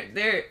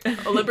 They're...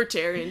 A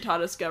libertarian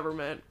taught us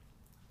government.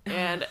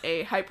 And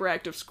a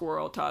hyperactive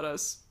squirrel taught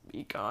us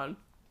econ.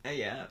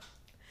 Yeah.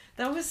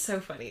 That was so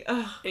funny.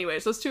 Ugh.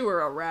 Anyways, those 2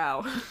 were a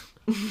row.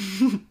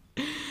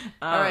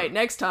 Alright,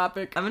 next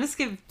topic. I'm gonna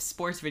skip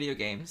sports video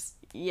games.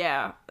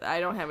 Yeah, I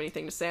don't have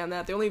anything to say on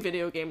that. The only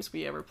video games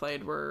we ever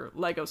played were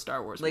Lego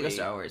Star Wars.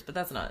 Star Wars, but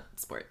that's not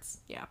sports.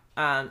 Yeah.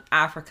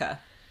 Africa.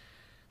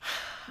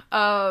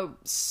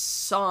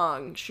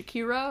 Song.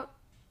 Shakira.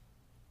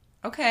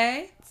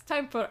 Okay. It's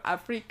time for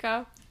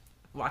Africa.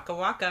 Waka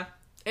waka.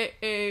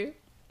 Eh.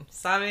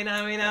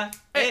 Samina mina.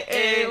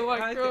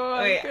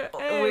 Waka.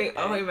 Wait,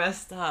 we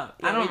messed up.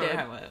 Yeah, I don't remember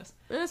how it was.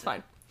 It's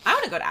fine. I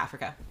want to go to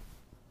Africa.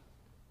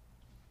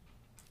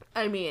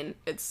 I mean,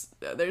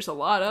 there's a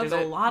lot of it.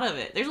 There's a lot of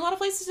it. There's a lot of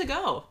places to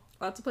go.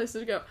 Lots of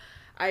places to go.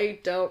 I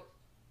don't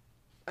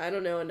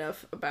know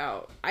enough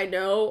about... I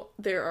know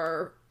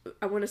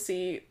I want to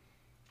see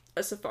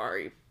a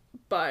safari,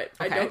 but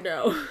okay. I don't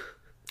know.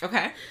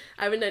 Okay.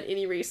 I haven't done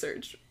any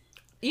research.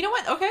 You know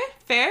what? Okay,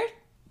 fair.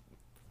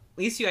 At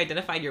least you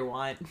identified your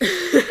want.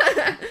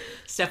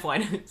 Step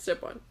 1.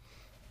 Step 1.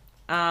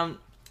 I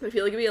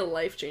feel like it'd be a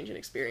life-changing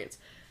experience.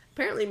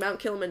 Apparently, Mount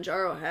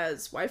Kilimanjaro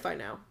has Wi-Fi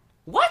now.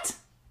 What?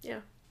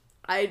 Yeah.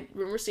 I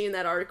remember seeing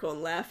that article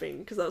and laughing,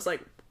 because I was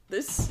like,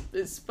 this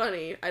is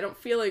funny. I don't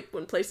feel like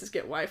when places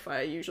get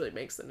Wi-Fi, it usually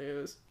makes the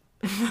news.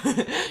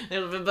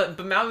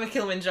 but Mount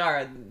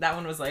Kilimanjaro, that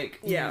one was, like,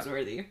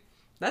 newsworthy.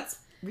 That's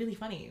really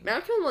funny.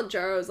 Mount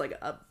Kilimanjaro is, like,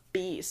 a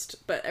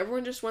beast, but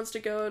everyone just wants to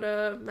go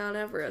to Mount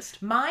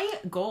Everest. My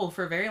goal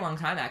for a very long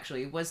time,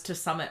 actually, was to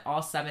summit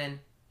all 7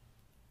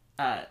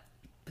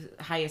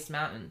 highest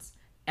mountains.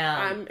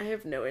 I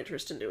have no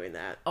interest in doing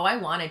that. Oh, I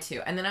wanted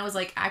to. And then I was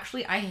like,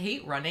 actually, I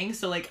hate running,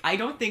 so, like, I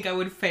don't think I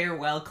would fare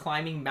well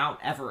climbing Mount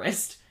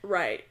Everest.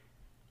 Right.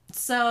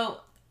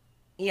 So,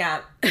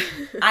 yeah,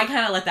 I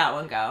kind of let that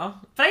one go.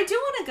 But I do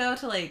want to go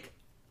to, like...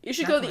 You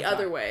should go the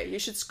other way. You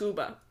should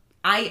scuba.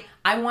 I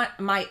want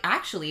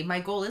my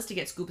goal is to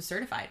get scuba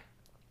certified.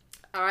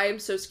 I'm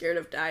so scared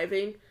of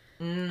diving.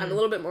 I'm a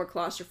little bit more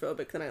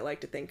claustrophobic than I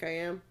like to think I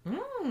am. I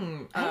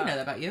didn't know that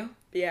about you.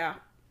 Yeah.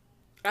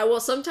 Well,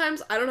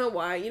 sometimes, I don't know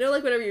why. You know,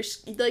 like, whenever you're,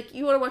 like,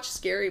 you want to watch a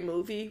scary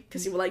movie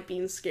because you like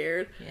being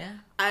scared.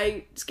 Yeah.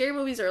 Scary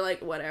movies are,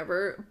 like,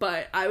 whatever,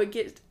 but I would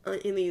get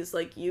in these,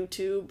 like,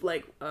 YouTube,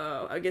 like,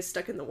 I would get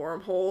stuck in the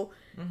wormhole.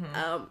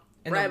 Mm-hmm.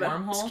 In the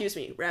wormhole? Excuse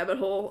me, rabbit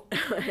hole.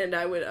 And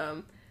I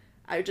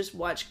would just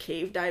watch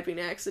cave diving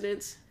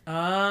accidents.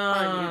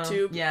 On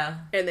YouTube. Yeah.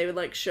 And they would,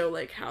 like, show,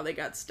 like, how they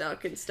got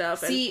stuck and stuff.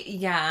 See,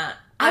 yeah.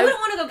 I wouldn't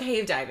want to go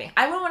cave diving.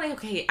 I wouldn't want to go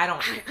cave. I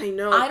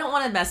know. I don't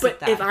want to mess with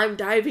that. But if I'm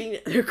diving,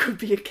 there could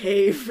be a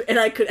cave, and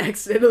I could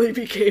accidentally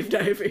be cave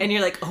diving. And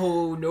you're like,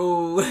 oh,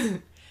 no.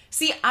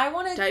 See, I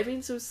want to...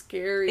 Diving's so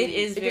scary. It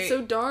is It gets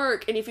so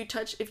dark, and if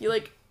you,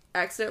 like,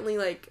 accidentally,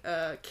 like,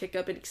 kick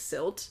up any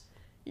silt,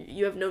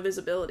 you have no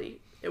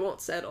visibility. It won't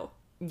settle.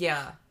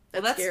 Yeah.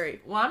 That's scary.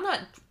 Well, I'm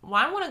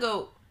trying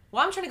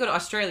to go to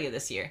Australia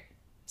this year.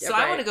 So yeah,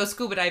 right. I want to go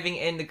scuba diving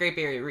in the Great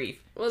Barrier Reef.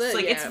 Well, then, so,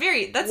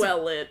 like, that's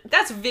well lit.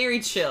 That's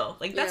very chill.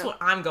 Like, that's what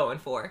I'm going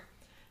for.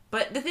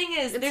 But the thing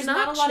is, there's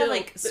not a lot of,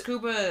 like,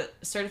 scuba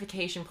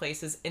certification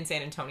places in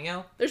San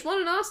Antonio. There's one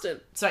in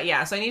Austin. So,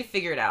 yeah, so I need to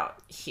figure it out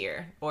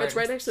here. Or it's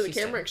right next to the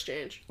camera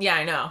exchange. Yeah,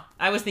 I know.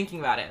 I was thinking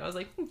about it. I was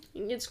like... You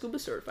can get scuba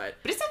certified.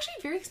 But it's actually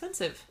very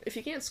expensive. If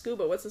you can't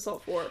scuba, what's this all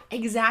for?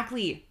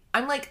 Exactly. I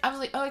was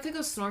like, oh, I could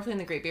go snorkeling in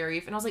the Great Barrier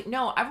Reef. And I was like,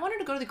 no, I've wanted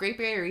to go to the Great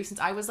Barrier Reef since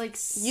I was, like,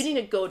 You need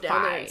to go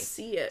down there and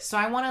see it. So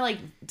I want to, like,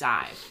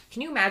 dive.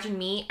 Can you imagine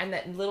me and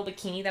that little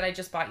bikini that I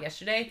just bought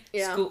yesterday?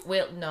 Yeah.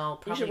 Well, no,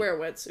 probably. You should wear a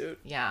wetsuit.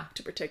 Yeah.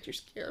 To protect your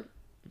skin.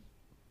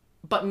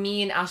 But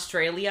me in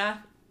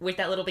Australia with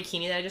that little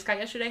bikini that I just got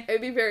yesterday? It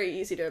would be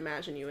very easy to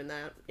imagine you in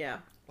that. Yeah.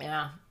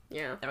 Yeah.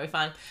 Yeah. That'd be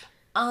fun.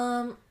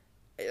 I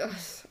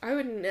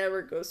would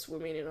never go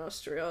swimming in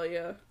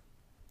Australia.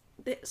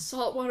 The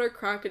saltwater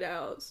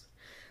crocodiles.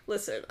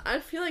 Listen,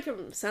 I feel like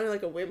I'm sounding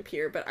like a wimp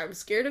here, but I'm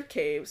scared of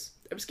caves.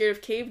 I'm scared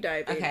of cave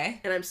diving.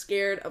 Okay. And I'm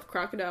scared of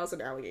crocodiles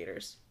and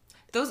alligators.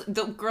 Those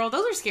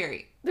are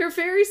scary. They're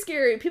very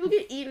scary. People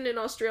get eaten in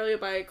Australia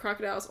by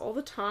crocodiles all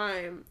the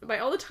time. By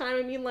all the time,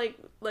 I mean like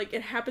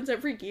it happens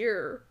every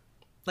year.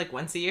 Like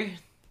once a year?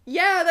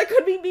 Yeah, that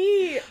could be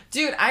me.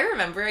 Dude, I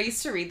remember I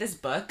used to read this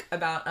book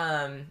about,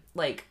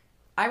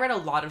 I read a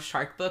lot of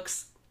shark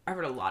books. I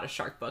read a lot of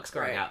shark books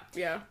growing up.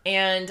 Yeah.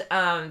 And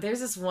there's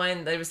this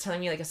one that was telling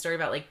me, like, a story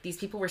about, like, these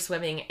people were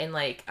swimming in,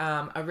 like,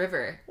 a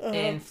river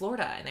in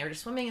Florida. And they were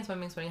just swimming,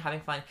 having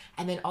fun.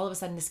 And then all of a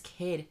sudden this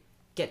kid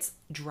gets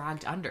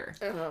dragged under.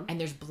 And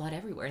there's blood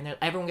everywhere. And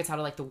everyone gets out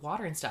of, like, the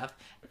water and stuff.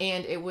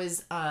 And it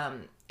was a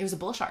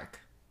bull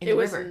shark in the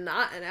river. It was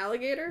not an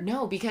alligator?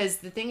 No, because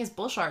the thing is,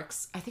 bull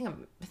sharks, I think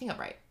I'm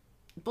right.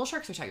 Bull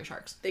sharks are tiger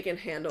sharks. They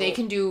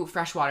can do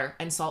fresh water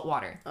and salt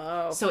water.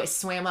 Oh. So it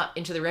swam up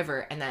into the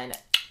river and then...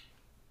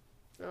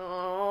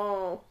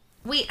 Oh.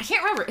 Wait, I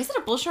can't remember. Is it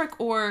a bull shark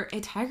or a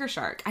tiger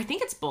shark? I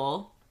think it's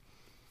bull.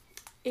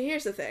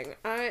 Here's the thing.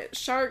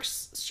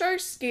 Sharks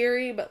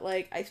scary, but,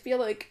 like, I feel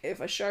like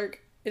if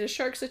in a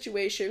shark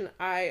situation,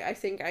 I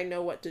think I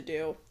know what to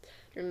do.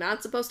 You're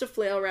not supposed to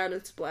flail around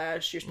and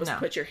splash. You're supposed to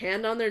put your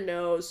hand on their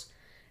nose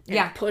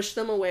and push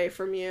them away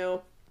from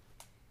you.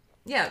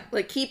 Yeah.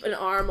 Like, keep an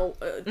arm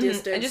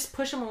distance. And just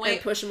push them away.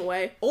 And push them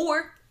away.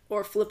 Or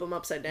flip them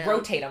upside down.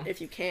 Rotate them. If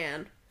you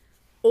can.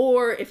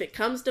 Or, if it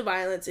comes to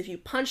violence, if you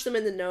punch them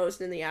in the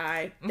nose and in the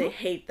eye, they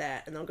hate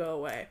that, and they'll go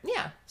away.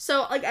 Yeah.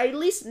 So, like, I at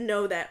least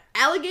know that.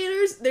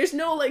 Alligators, there's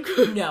no, like...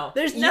 No.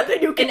 There's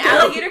nothing you can do. An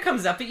alligator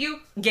comes up at you,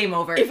 game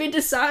over. If it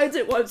decides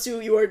it wants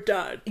you are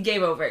done.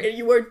 Game over. And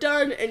you are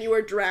done, and you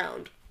are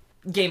drowned.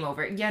 Game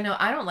over. Yeah, no,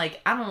 I don't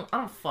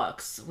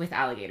fucks with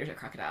alligators or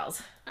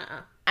crocodiles.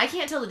 I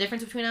can't tell the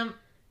difference between them.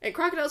 And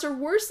crocodiles are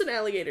worse than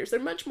alligators. They're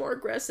much more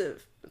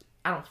aggressive.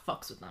 I don't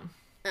fucks with them.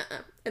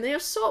 And they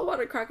have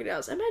saltwater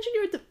crocodiles. Imagine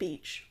you're at the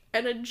beach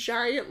and a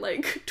giant,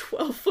 like,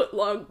 12-foot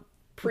long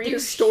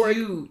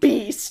prehistoric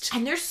beast.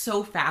 And they're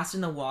so fast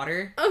in the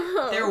water.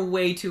 They're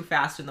way too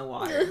fast in the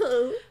water.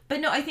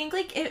 But no, I think,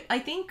 like, I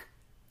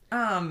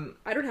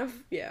don't have,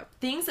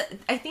 things that,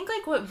 I think,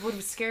 like, what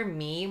would scare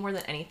me more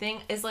than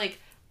anything is, like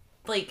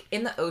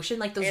in the ocean,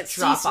 like, those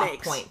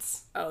drop-off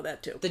points. Oh,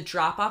 that too. The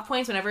drop-off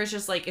points, whenever it's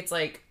just, like, it's,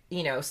 like,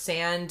 you know,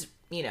 sand,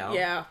 you know.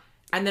 Yeah.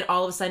 And then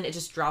all of a sudden it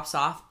just drops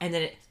off and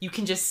then you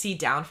can just see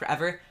down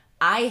forever.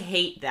 I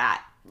hate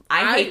that.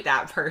 I hate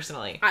that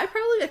personally. I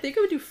think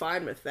I would do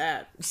fine with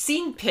that.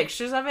 Seeing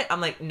pictures of it,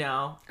 I'm like,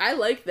 no. I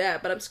like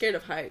that, but I'm scared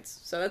of heights.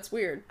 So that's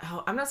weird.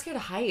 Oh, I'm not scared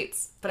of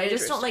heights. But I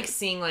just don't like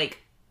seeing, like,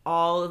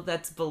 all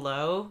that's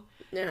below.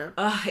 Yeah.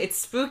 It's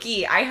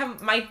spooky. I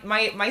have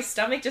my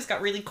stomach just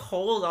got really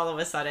cold all of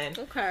a sudden.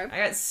 Okay.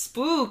 I got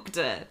spooked.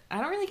 I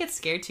don't really get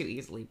scared too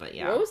easily, but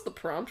yeah. What was the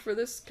prompt for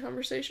this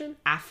conversation?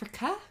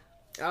 Africa?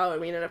 Oh,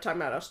 we ended up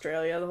talking about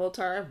Australia the whole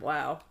time?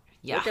 Wow.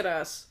 Yeah. Look at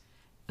us.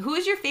 Who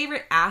is your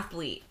favorite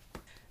athlete?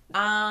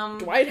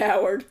 Dwight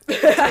Howard.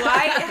 Dwight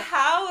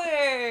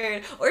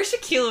Howard. Or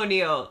Shaquille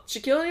O'Neal.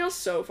 Shaquille O'Neal's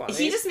so funny.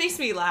 He just makes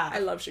me laugh. I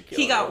love Shaquille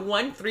He got O'Neal.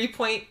 1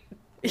 3-point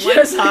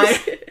time.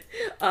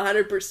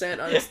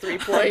 100% on his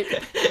 3-point.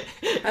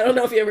 I don't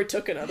know if he ever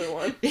took another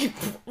one.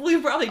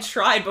 We probably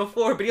tried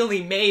before, but he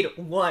only made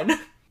one.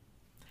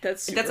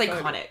 That's funny.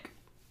 Iconic.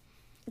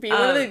 Being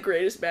one of the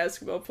greatest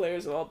basketball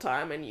players of all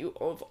time, and you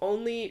have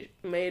only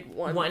made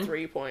one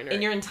 3-pointer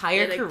in your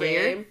entire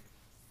career. Game,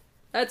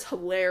 that's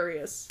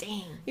hilarious.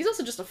 Dang. He's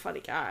also just a funny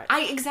guy.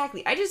 I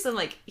just am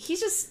like, he's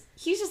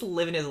just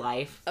living his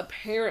life.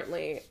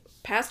 Apparently,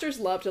 pastors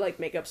love to like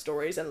make up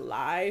stories and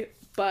lie,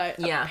 but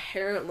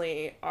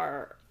apparently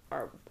our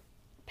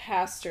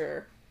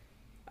pastor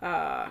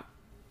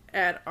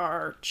at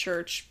our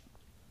church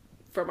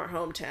from our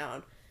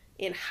hometown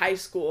in high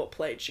school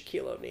played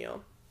Shaquille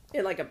O'Neal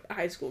in like a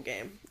high school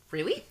game.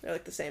 Really? They're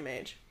like the same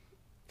age.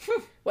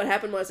 What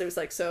happened was, it was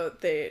like, so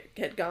they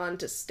had gone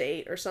to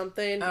state or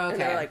something, and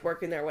they were like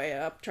working their way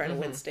up, trying to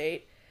win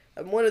state.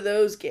 And one of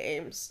those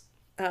games,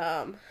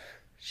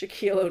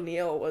 Shaquille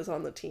O'Neal was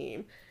on the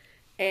team,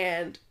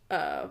 and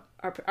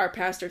our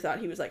pastor thought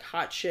he was like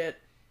hot shit,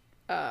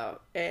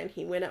 and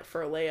he went up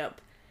for a layup.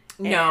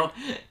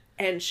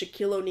 And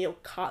Shaquille O'Neal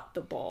caught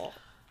the ball.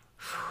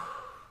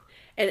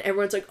 And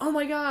everyone's like, oh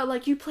my god,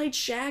 like, you played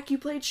Shaq?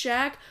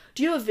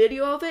 Do you have a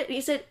video of it? And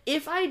he said,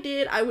 if I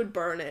did, I would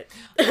burn it.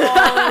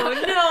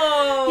 Oh,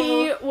 no!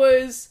 He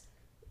was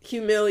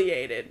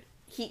humiliated.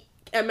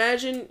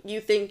 Imagine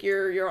you think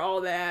you're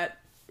all that,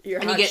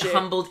 and you get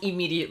humbled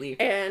immediately.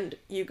 And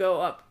you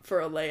go up for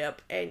a layup,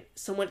 and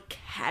someone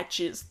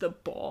catches the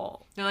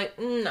ball. They're like,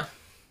 no.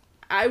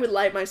 I would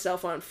light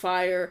myself on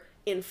fire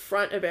in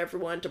front of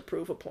everyone to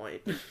prove a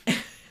point.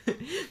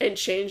 And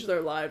change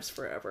their lives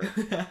forever.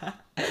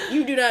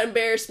 You do not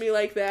embarrass me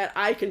like that.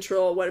 I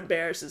control what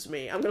embarrasses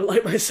me. I'm gonna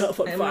light myself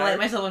on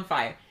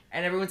fire.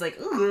 And everyone's like,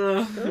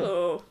 ugh.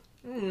 Oh.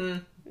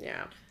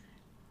 Yeah.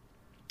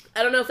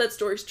 I don't know if that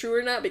story's true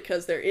or not,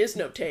 because there is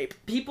no tape.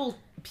 Pastors,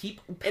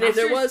 and if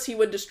there was, he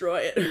would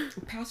destroy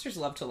it. Pastors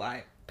love to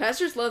lie.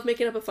 Pastors love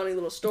making up a funny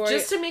little story.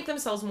 Just to make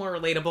themselves more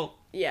relatable.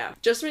 Yeah.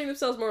 Just to make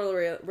themselves more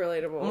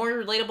relatable. More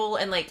relatable,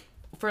 and like,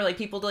 for like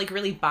people to like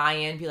really buy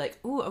in, be like,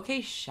 ooh,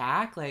 okay,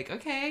 Shaq, like,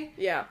 okay,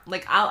 yeah,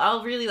 like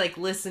I'll really like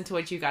listen to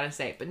what you gotta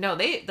say. But no,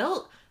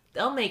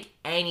 they'll make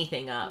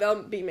anything up.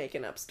 They'll be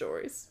making up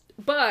stories.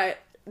 But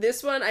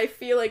this one I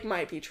feel like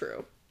might be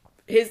true.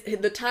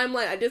 The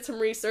timeline, I did some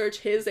research.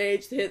 His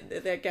age,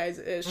 that guy's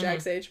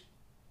Shaq's age.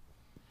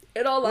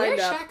 It all lined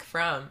up. Where's Shaq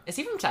from? Is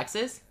he from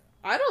Texas?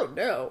 I don't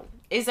know.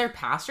 Is their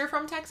pastor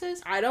from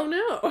Texas? I don't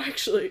know,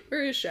 actually.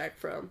 Where is Shaq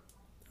from?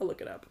 I'll look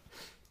it up.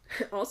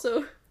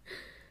 Also,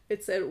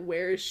 it said,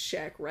 where is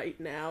Shaq right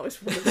now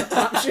is one of the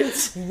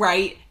options.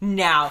 Right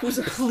now.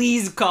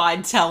 Please,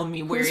 God, tell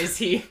me, where is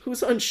he?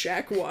 Who's on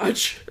Shaq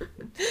Watch?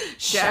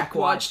 Shaq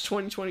Watch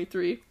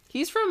 2023.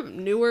 He's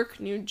from Newark,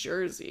 New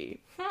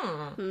Jersey.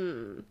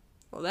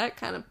 Well, that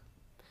kind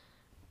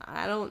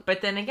of...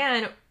 But then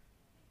again,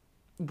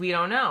 we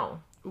don't know.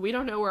 We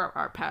don't know where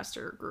our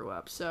pastor grew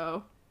up,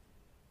 so...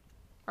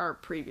 Our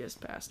previous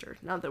pastor.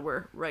 Not that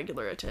we're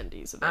regular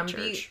attendees of that church. To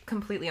be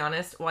completely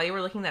honest, while you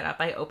were looking that up,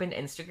 I opened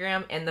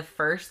Instagram, and the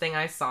first thing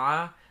I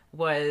saw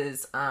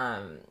was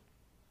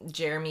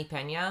Jeremy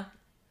Pena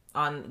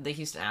on the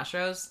Houston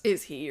Astros.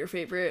 Is he your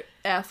favorite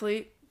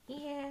athlete?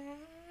 Yeah.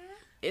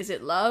 Is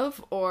it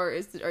love, or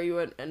are you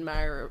an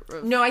admirer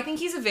of... No, I think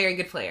he's a very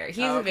good player. He's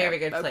a very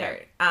good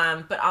player.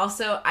 But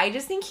also, I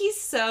just think he's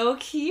so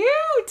cute.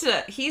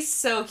 He's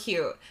so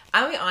cute.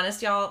 I'll be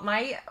honest, y'all.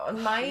 My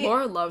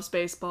Laura loves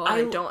baseball.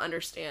 I don't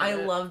understand. I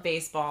love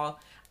baseball.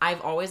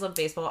 I've always loved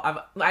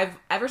baseball. I've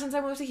ever since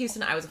I moved to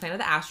Houston, I was a fan of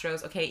the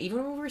Astros. Okay,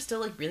 even when we were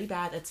still like really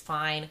bad, that's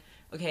fine.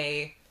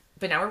 Okay,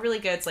 but now we're really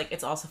good. It's like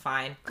it's also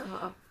fine.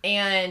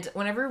 And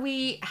whenever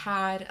we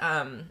had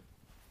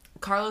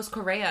Carlos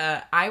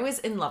Correa, I was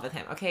in love with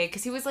him, okay?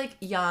 Because he was, like,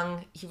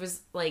 young. He was,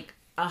 like,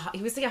 a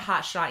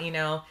hot shot, you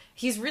know?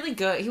 He's really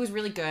good. He was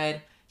really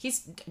good. He's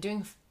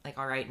doing, like,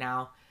 all right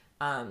now.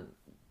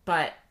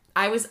 But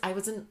I was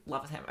in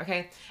love with him,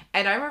 okay?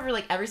 And I remember,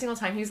 like, every single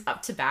time he was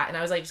up to bat, and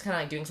I was, like, just kind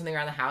of, like, doing something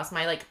around the house,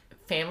 my, like,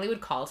 family would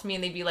call to me,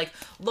 and they'd be like,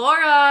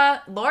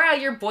 Laura,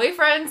 your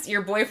boyfriend's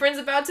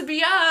about to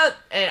be up.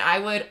 And I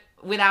would...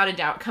 without a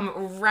doubt,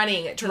 come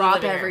running to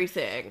drop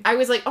everything. I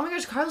was like, oh my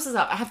gosh, Carlos is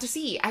up. I have to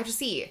see. And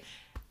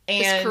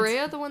is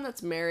Correa the one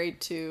that's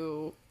married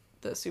to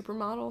the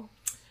supermodel?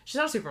 She's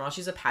not a supermodel.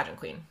 She's a pageant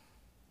queen.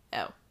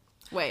 Oh.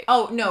 Wait.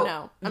 Oh,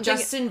 no.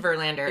 Justin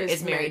Verlander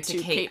is married to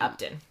Kate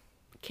Upton.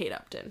 Kate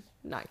Upton,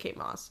 not Kate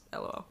Moss.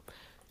 LOL.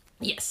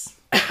 Yes.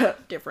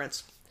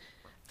 Difference.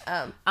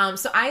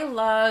 So I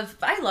love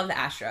the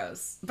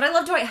Astros, but I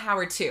love Dwight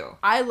Howard too.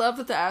 I love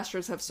that the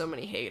Astros have so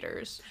many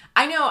haters.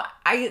 I know.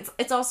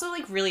 It's also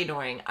like really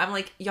annoying. I'm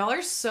like, y'all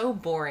are so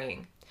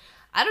boring.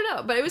 I don't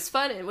know, but it was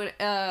fun. And when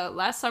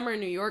last summer in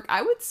New York,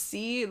 I would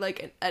see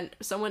like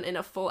someone in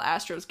a full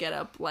Astros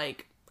getup,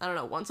 like I don't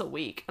know, once a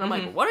week, and I'm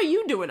like, what are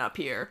you doing up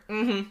here?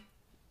 Mm-hmm.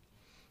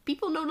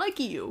 People don't like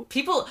you.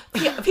 People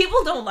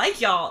don't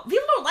like y'all.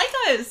 People don't like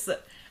us.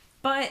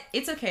 But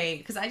it's okay,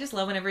 because I just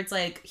love whenever it's,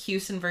 like,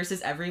 Houston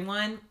versus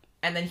everyone,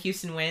 and then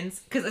Houston wins.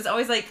 Because it's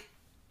always, like,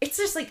 it's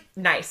just, like,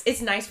 nice.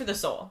 It's nice for the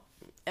soul.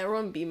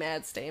 Everyone be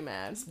mad, stay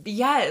mad.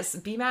 Yes,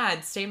 be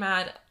mad, stay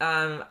mad.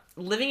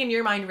 Living in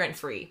your mind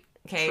rent-free,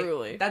 okay?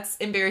 Truly. That's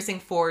embarrassing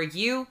for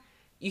you.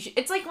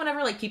 It's like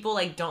whenever, like, people,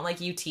 like, don't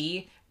like UT,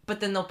 but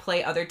then they'll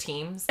play other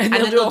teams, and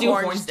then they'll do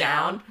horns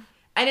down.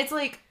 And it's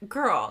like,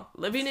 girl,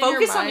 living in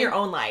focus your mind, on your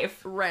own life.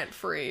 Rent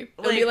free.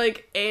 It'll be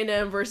like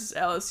A&M versus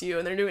LSU,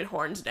 and they're doing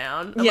horns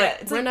down. I'm yeah,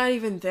 like, we're not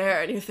even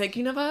there, and you're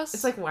thinking of us?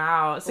 It's like,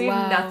 wow. So you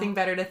have nothing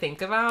better to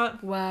think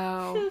about?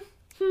 Wow.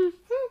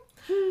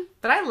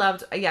 But I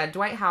loved,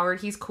 Dwight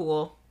Howard. He's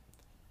cool.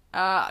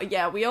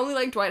 Yeah, we only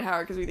like Dwight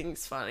Howard because we think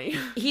he's funny.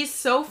 He's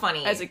so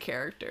funny. As a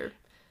character.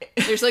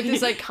 There's like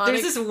this iconic...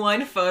 There's this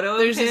one photo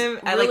of him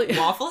at like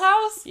Waffle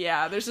House.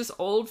 Yeah, there's this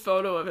old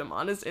photo of him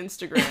on his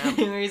Instagram.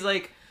 Where he's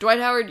like... Dwight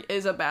Howard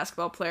is a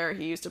basketball player.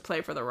 He used to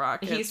play for the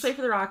Rockets. He used to play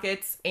for the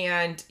Rockets,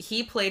 and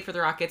he played for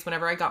the Rockets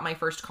whenever I got my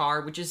first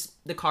car, which is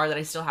the car that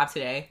I still have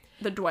today.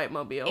 The Dwight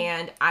Mobile.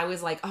 And I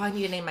was like, oh, I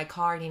need to name my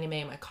car.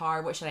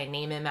 What should I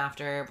name him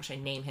after? What should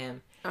I name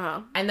him?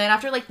 Uh-huh. And then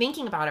after like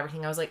thinking about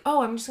everything, I was like,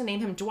 oh, I'm just gonna name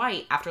him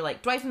Dwight after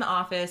like Dwight from The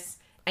Office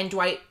and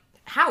Dwight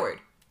Howard.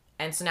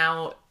 And so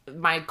now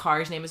my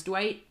car's name is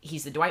Dwight.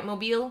 He's the Dwight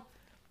Mobile.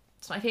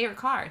 It's my favorite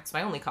car. It's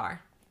my only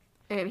car.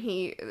 And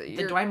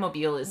the Dwight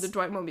Mobile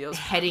is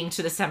heading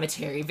to the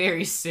cemetery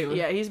very soon.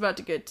 Yeah, he's about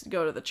to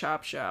go to the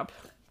chop shop.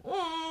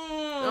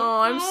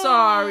 Oh, I'm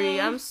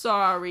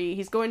sorry.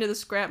 He's going to the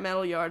scrap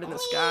metal yard in the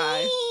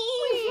sky.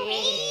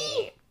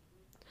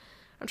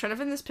 I'm trying to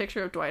find this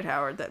picture of Dwight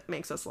Howard that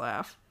makes us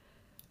laugh.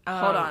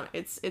 Hold on,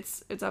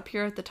 it's up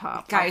here at the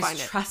top.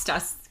 Guys, trust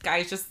us.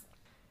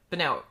 But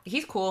no,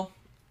 he's cool.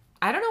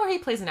 I don't know where he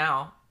plays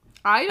now.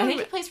 I think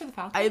he plays for the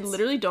Falcons. I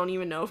literally don't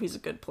even know if he's a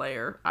good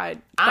player.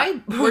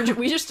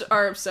 We just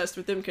are obsessed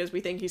with him because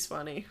we think he's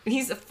funny.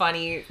 He's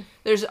funny.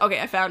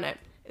 I found it.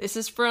 This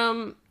is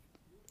from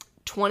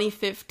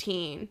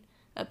 2015.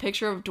 A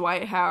picture of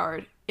Dwight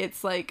Howard.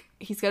 It's like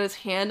he's got his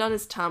hand on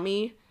his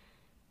tummy,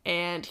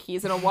 and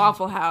he's in a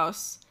Waffle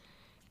House,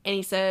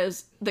 and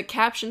the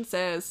caption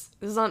says,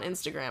 this is on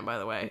Instagram, by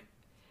the way.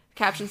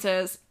 Caption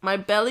says, "My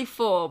belly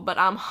full, but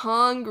I'm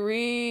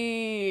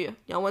hungry.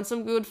 Y'all want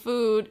some good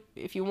food?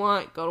 If you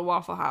want, go to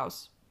Waffle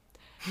House."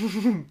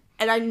 And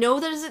I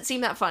know that doesn't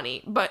seem that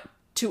funny, but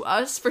to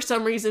us, for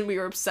some reason, we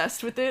were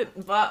obsessed with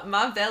it. But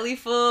my belly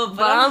full,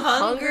 but I'm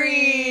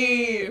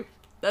hungry.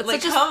 That's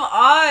like, come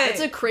on. That's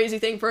a crazy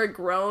thing for a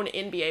grown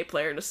NBA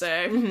player to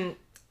say. Mm-hmm.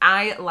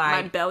 I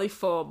lied. My belly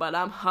full, but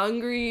I'm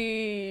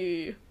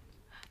hungry.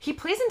 He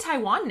plays in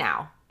Taiwan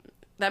now.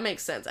 That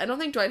makes sense. I don't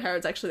think Dwight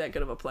Howard's actually that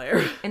good of a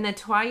player. In the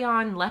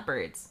Taiwan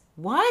Leopards.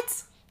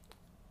 What?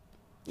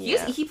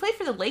 Yeah. He played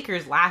for the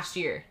Lakers last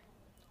year.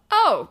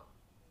 Oh.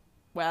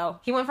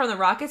 Well. He went from the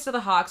Rockets to the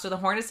Hawks, to the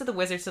Hornets to the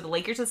Wizards, to the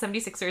Lakers to the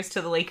 76ers,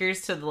 to the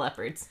Lakers to the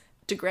Leopards.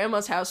 To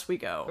Grandma's house we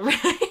go.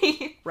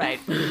 Right.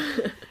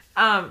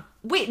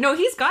 Wait, no,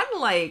 he's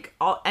gotten like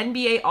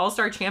NBA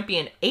All-Star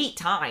champion 8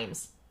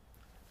 times.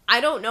 I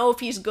don't know if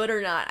he's good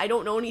or not. I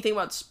don't know anything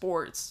about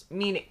sports.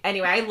 Anyway,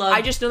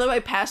 I just know that my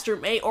pastor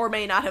may or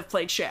may not have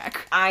played Shaq.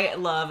 I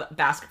love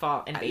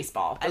basketball and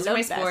baseball. Those are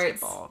my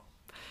sports. Basketball.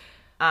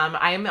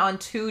 I'm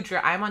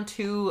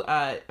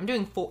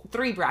doing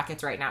 3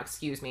 brackets right now.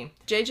 Excuse me.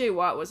 JJ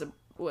Watt was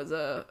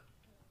a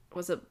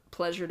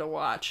pleasure to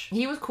watch.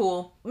 He was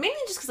cool, mainly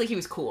just because he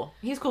was cool.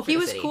 He was cool. He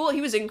was cool.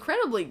 He was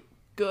incredibly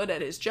good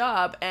at his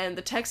job, and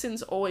the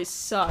Texans always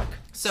suck.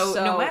 So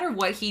no matter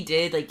what he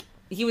did,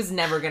 he was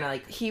never gonna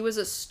He was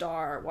a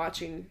star.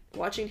 Watching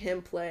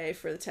him play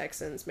for the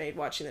Texans made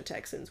watching the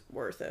Texans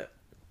worth it.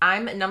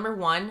 I'm number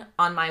 1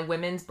 on my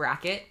women's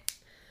bracket.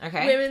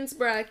 Okay. Women's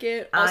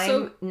bracket.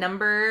 Also, I'm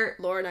number...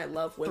 Laura and I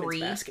love women's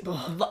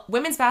basketball.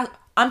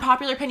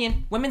 Unpopular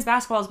opinion. Women's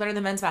basketball is better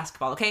than men's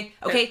basketball, okay?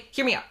 Okay,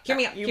 hear me out.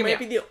 You might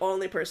be the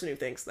only person who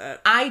thinks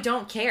that. I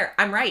don't care.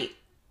 I'm right.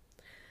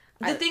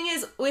 The thing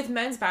is, with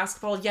men's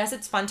basketball, yes,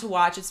 it's fun to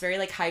watch. It's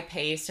very,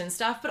 high-paced and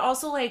stuff. But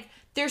also,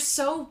 they're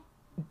so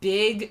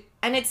big,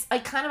 and it's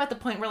kind of at the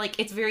point where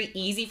it's very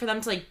easy for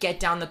them to get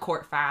down the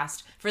court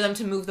fast, for them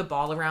to move the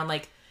ball around.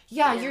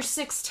 You're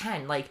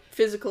 6'10",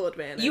 physical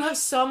advantage. You have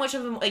so much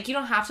of them. You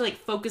don't have to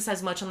focus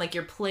as much on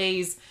your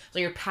plays,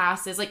 your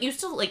passes. You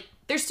still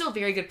they're still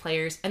very good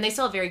players, and they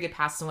still have very good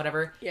passes and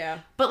whatever. Yeah.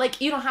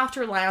 But you don't have to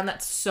rely on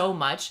that so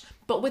much.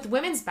 But with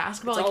women's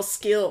basketball, it's all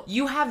skill.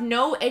 You have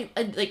no,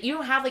 like, you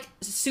don't have, like,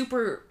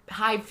 super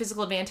high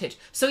physical advantage.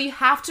 So you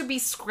have to be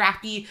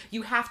scrappy.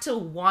 You have to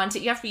want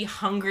it. You have to be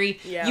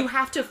hungry. Yeah. You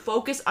have to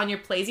focus on your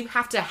plays. You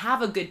have to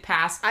have a good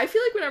pass. I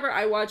feel like whenever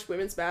I watch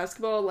women's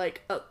basketball,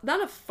 like,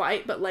 not a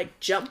fight, but, like,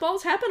 jump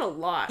balls happen a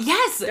lot.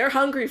 Yes! They're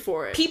hungry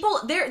for it.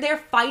 People,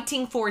 they're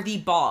fighting for the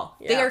ball.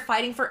 Yeah. They are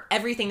fighting for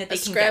everything that they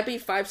can get. A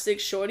scrappy 5'6"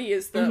 shorty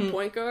is the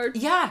point guard.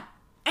 Yeah.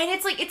 And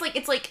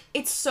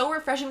it's so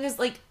refreshing because,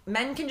 like,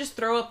 men can just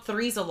throw up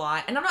threes a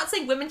lot. And I'm not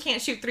saying women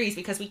can't shoot threes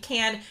because we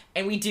can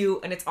and we do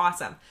and it's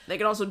awesome.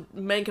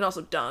 Men can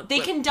also dunk. They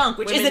can dunk,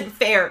 which isn't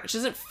fair. Which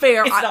isn't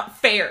fair. It's not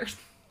fair.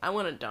 I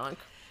want to dunk.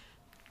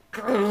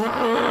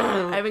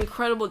 I have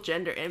incredible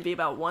gender envy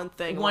about one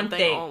thing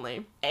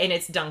only. And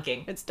it's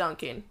dunking. It's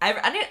dunking.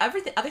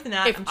 Everything other than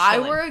that, if I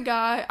were a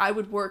guy, I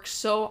would work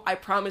I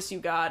promise you,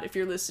 God, if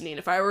you're listening,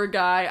 if I were a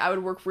guy, I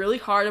would work really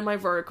hard on my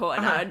vertical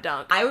and I'd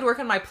dunk. I would work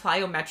on my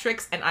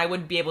plyometrics and I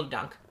would be able to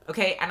dunk.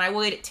 Okay, and I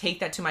would take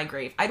that to my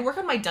grave. I'd work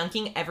on my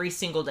dunking every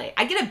single day.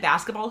 I'd get a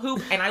basketball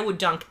hoop and I would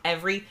dunk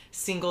every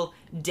single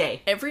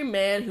day. Every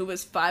man who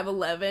is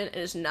 5'11" and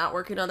is not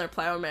working on their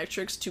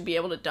plyometrics to be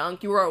able to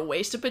dunk, you are a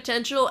waste of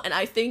potential, and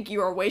I think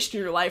you are wasting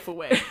your life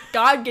away.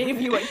 God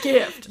gave you a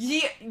gift.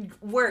 Yeah,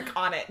 work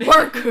on it.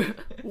 Work.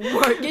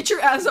 Get your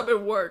ass up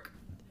and work.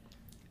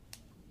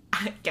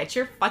 Get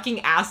your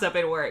fucking ass up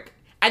and work.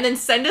 And then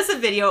send us a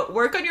video.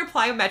 Work on your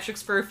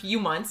plyometrics for a few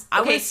months. Okay?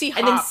 I want to see hops.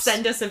 And then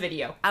send us a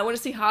video. I want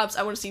to see hops.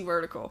 I want to see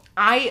vertical.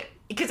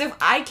 Because if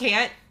I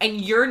can't,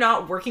 and you're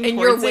not working and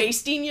you're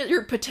wasting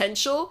your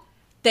potential,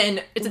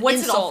 then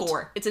what's it all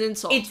for? It's an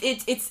insult.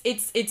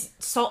 It's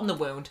salt in the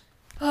wound.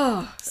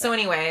 So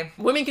anyway,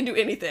 women can do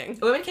anything.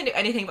 Women can do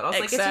anything, but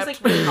also it's just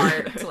like really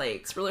hard to like.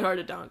 It's really hard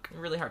to dunk.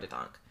 Really hard to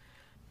dunk.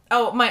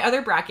 Oh, my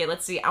other bracket.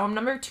 Let's see. I'm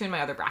number 2 in my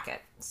other bracket.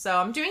 So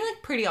I'm doing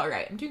like pretty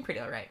alright.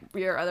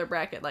 Your other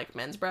bracket, like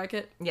men's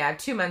bracket? Yeah, I have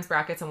 2 men's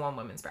brackets and 1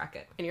 women's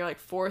bracket. And you're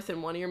like 4th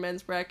in one of your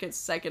men's brackets,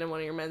 2nd in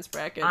one of your men's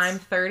brackets. I'm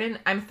third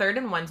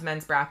in one's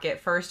men's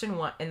bracket,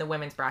 1st in the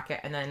women's bracket,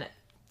 and then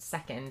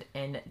 2nd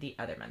in the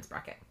other men's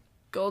bracket.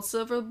 Gold,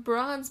 silver,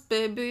 bronze,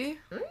 baby.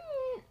 All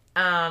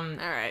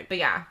right. But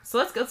yeah, so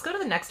let's go to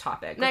the next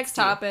topic.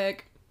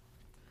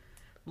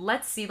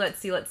 Let's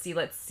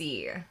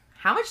see.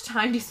 How much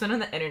time do you spend on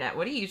the internet?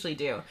 What do you usually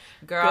do?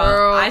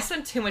 Girl, I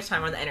spend too much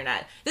time on the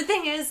internet. The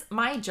thing is,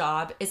 my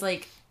job is,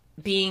 like,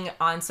 being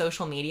on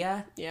social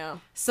media. Yeah.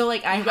 So,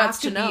 like, I have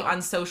to be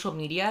on social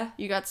media.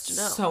 You got to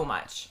know. So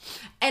much.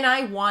 And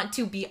I want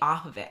to be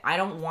off of it. I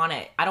don't want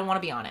it. I don't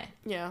want to be on it.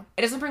 Yeah.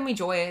 It doesn't bring me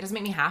joy. It doesn't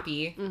make me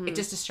happy. Mm-hmm. It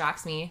just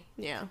distracts me.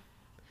 Yeah.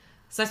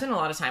 So I spend a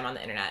lot of time on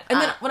the internet. And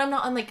then when I'm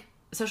not on, like,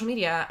 social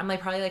media, I'm, like,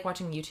 probably, like,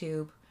 watching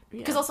YouTube.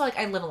 Because also, like,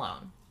 I live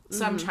alone.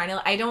 So I'm trying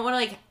to, I don't want to,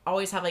 like,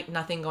 always have, like,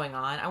 nothing going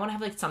on. I want to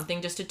have, like,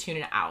 something just to tune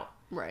it out.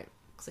 Right.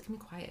 Because it can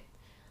be quiet.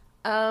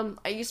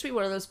 I used to be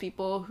one of those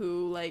people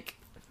who, like,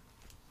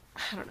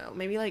 I don't know,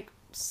 maybe, like,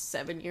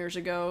 6 years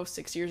ago,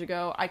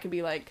 I could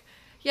be like,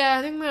 yeah,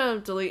 I think I'm going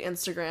to delete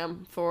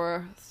Instagram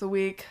for the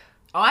week.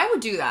 Oh, I would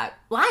do that.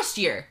 Last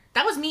year.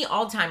 That was me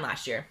all the time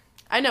last year.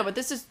 I know, but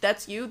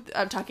that's you.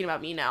 I'm talking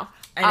about me now.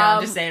 I know,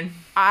 I'm just saying.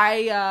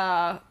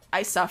 I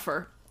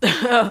suffer.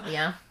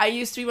 Yeah. I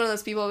used to be one of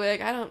those people who be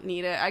like, I don't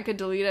need it. I could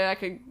delete it. I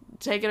could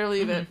take it or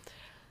leave it.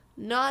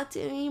 Not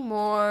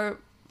anymore.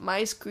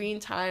 My screen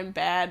time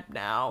bad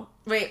now.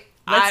 Wait,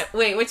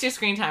 what's your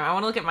screen time? I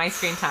want to look at my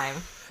screen time.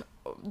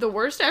 The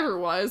worst ever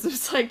was,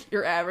 it's like,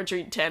 you're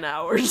averaging 10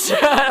 hours.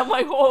 I'm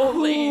like,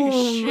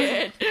 holy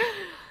shit.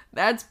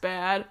 That's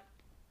bad.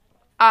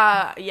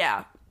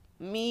 Yeah.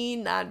 Me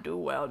not do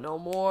well no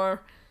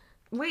more.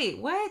 Wait,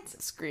 what?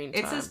 Screen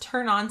time. It says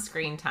turn on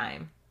screen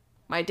time.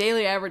 My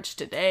daily average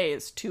today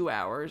is 2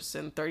 hours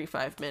and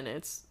 35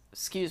 minutes.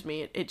 Excuse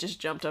me, it just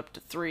jumped up to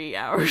 3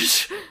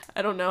 hours.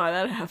 I don't know how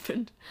that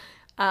happened.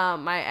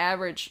 My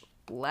average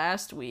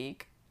last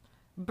week...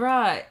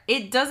 Bruh,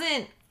 it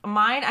doesn't...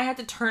 Mine, I had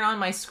to turn on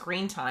my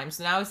screen time,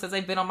 so now it says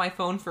I've been on my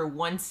phone for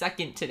 1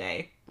 second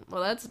today.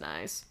 Well, that's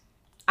nice.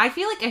 I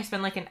feel like I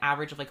spend, like, an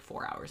average of, like,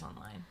 4 hours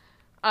online.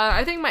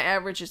 I think my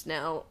average is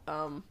now,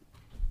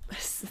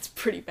 it's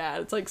pretty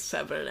bad. It's, like,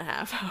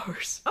 7.5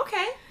 hours.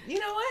 Okay. You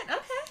know what?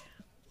 Okay.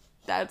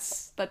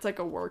 That's like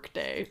a work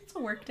day. It's a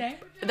work day.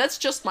 That's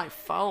just my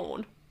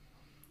phone.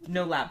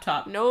 No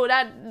laptop. No,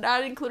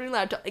 not including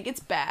laptop. Like,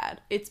 it's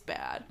bad. It's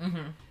bad.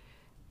 Mm-hmm.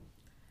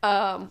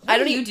 What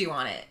do you do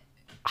on it?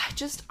 I'm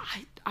just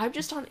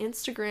on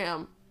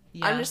Instagram.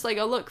 Yeah. I'm just like,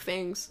 oh, look,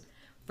 things.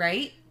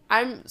 Right?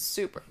 I'm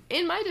super...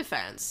 Not in my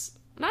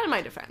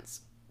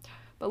defense,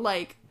 but,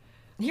 like...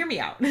 Hear me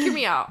out.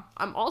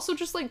 I'm also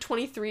just, like,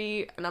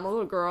 23, and I'm a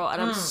little girl,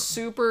 and I'm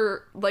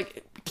super,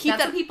 like...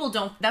 That's what people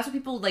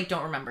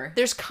don't remember.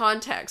 There's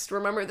context.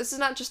 Remember, this is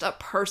not just a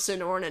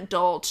person or an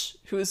adult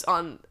who's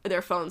on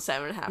their phone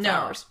 7.5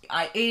 hours.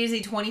 It is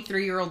a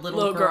 23-year-old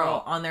little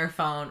girl on their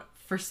phone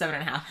for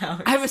 7.5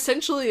 hours. I'm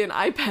essentially an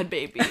iPad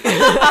baby.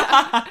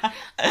 I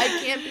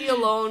can't be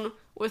alone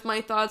with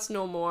my thoughts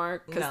no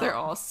more because they're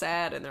all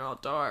sad and they're all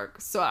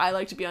dark. So I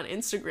like to be on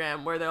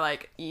Instagram where they're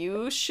like,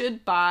 you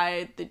should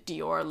buy the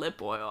Dior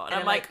lip oil. And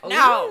I'm like,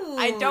 no,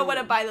 I don't want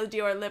to buy the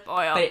Dior lip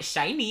oil. But it's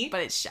shiny.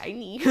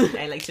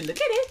 I like to look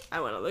at it. I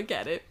want to look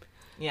at it.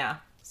 Yeah.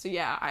 So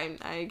yeah,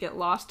 I get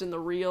lost in the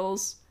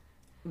reels.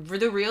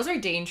 The reels are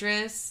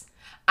dangerous.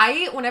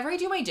 Whenever I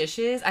do my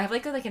dishes, I have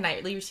like a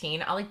nightly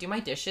routine. I'll like do my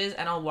dishes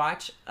and I'll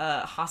watch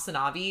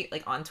Hasanabi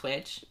like on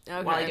Twitch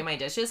while I do my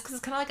dishes because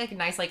it's kind of like a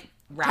nice like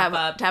wrap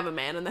up. To have a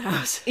man in the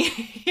house.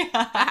 Yeah.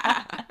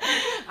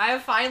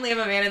 I finally have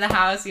a man in the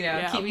house,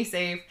 keep me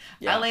safe.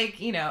 Yeah. I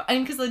like,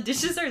 and because the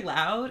dishes are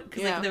loud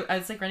because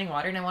it's like running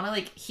water and I want to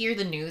like hear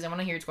the news. I want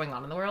to hear what's going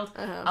on in the world.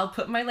 I'll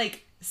put my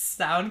like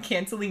sound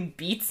canceling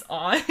beats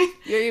on.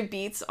 Your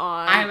beats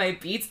on. I have my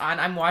beats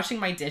on. I'm washing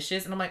my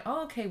dishes and I'm like,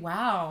 oh, okay,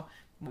 wow.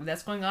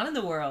 That's going on in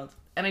the world.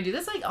 And I do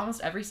this like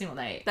almost every single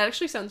night. That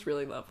actually sounds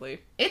really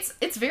lovely. It's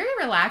very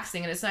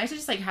relaxing and it's nice to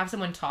just like have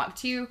someone talk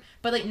to you,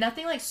 but like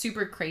nothing like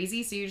super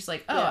crazy, so you're just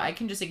like, I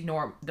can just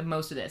ignore the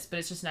most of this, but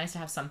it's just nice to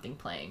have something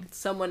playing.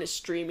 Someone is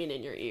streaming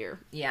in your ear.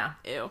 Yeah.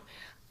 Ew.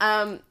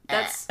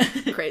 That's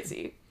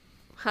crazy.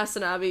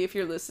 Hasanabi, if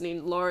you're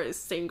listening, Laura is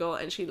single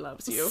and she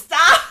loves you.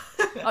 Stop!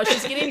 Oh,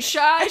 she's getting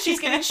shy. She's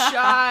getting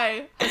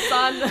shy.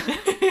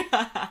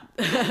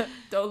 Hassan,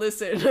 don't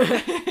listen.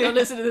 Don't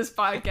listen to this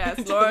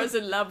podcast. Laura's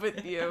in love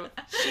with you.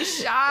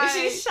 She's shy.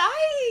 She's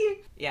shy.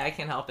 Yeah, I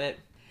can't help it.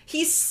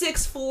 He's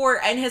 6'4"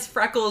 and has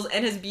freckles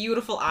and has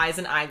beautiful eyes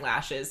and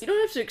eyelashes. You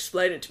don't have to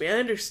explain it to me. I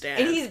understand.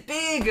 And he's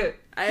big.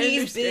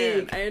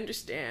 I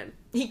understand.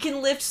 He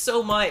can lift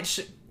so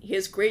much. He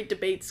has great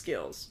debate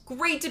skills. You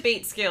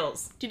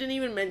didn't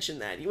even mention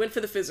that. You went for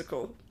the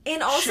physical.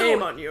 And also,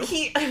 shame on you.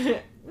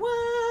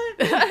 What?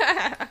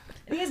 And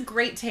he has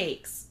great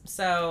takes.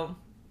 So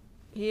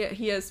he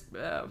has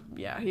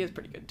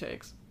pretty good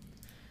takes.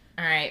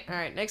 All right.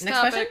 Next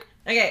topic. Question?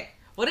 Okay.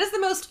 What is the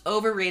most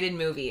overrated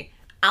movie?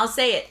 I'll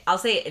say it.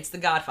 It's The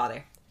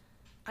Godfather.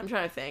 I'm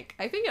trying to think.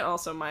 I think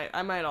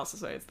I might also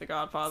say it's The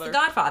Godfather. It's The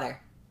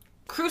Godfather.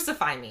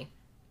 Crucify me.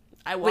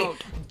 I won't.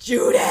 Wait,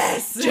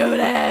 Judas. It's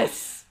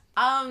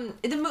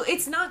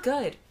not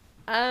good.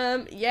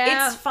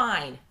 Yeah. It's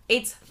fine.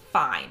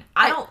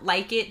 I don't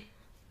like it.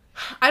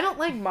 I don't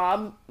like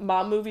mob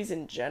movies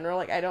in general.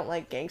 Like, I don't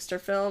like gangster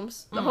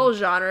films. The whole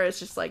genre is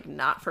just, like,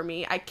 not for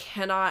me. I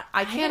cannot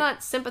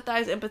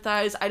sympathize,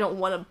 empathize. I don't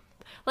want to,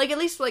 like, at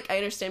least, like, I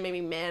understand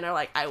maybe men are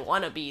like, I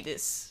want to be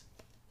this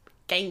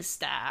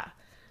gangsta.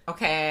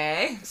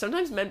 Okay.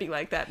 Sometimes men be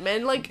like that.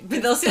 Men, like...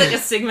 But they'll see, like, a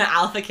Sigma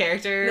Alpha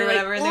character or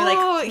whatever, and they're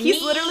like,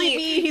 he's literally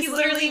me. He's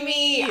literally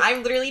me.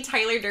 I'm literally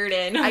Tyler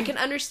Durden. I can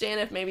understand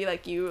if maybe,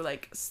 like, you,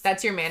 like...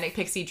 That's your Manic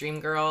Pixie Dream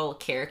Girl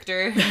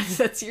character.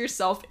 That's your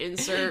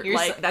self-insert,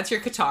 that's your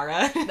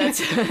Katara.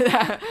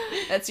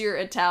 That's your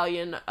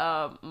Italian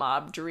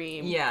mob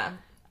dream. Yeah.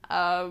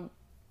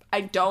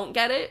 I don't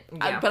get it,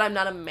 yeah. But I'm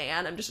not a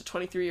man. I'm just a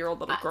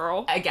 23-year-old little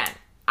girl. Again,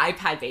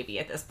 iPad baby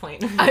at this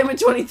point. I'm a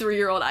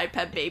 23-year-old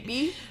iPad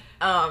baby.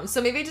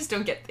 So maybe I just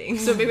don't get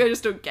things. So maybe I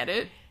just don't get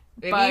it.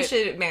 Maybe you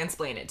should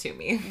mansplain it to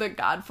me. The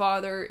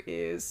Godfather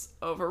is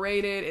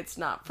overrated. It's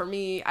not for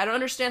me. I don't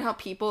understand how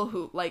people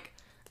who, like...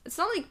 It's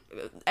not like...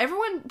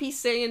 Everyone be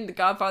saying The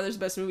Godfather's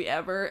the best movie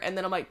ever, and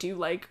then I'm like, do you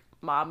like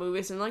mob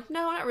movies? And I'm like,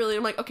 no, not really.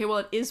 I'm like, okay, well,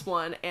 it is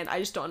one, and I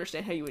just don't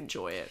understand how you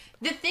enjoy it.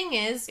 The thing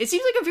is... It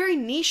seems like a very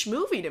niche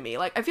movie to me.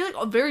 Like, I feel like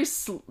a very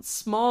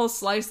small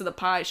slice of the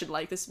pie should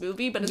like this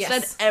movie, but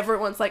instead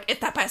everyone's like, it's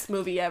the best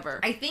movie ever.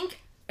 I think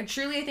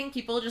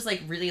people just,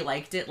 like, really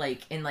liked it,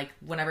 like, in, like,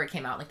 whenever it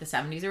came out, like, the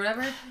 70s or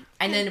whatever,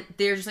 and then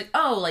they're just like,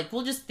 oh, like,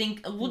 we'll just keep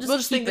it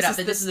up. This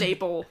is the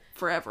staple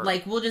forever.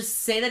 Like, we'll just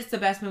say that it's the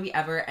best movie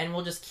ever, and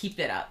we'll just keep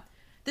it up.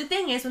 The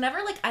thing is, whenever,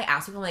 like, I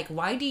ask people, like,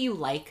 why do you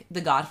like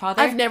The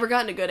Godfather? I've never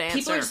gotten a good answer.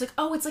 People are just like,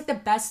 oh, it's, like, the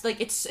best, like,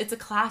 it's a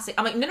classic.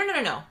 I'm like,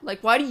 no.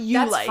 Like, why do you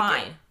like it? That's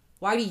fine.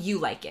 Why do you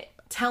like it?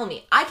 Tell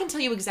me. I can tell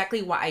you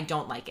exactly why I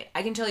don't like it.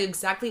 I can tell you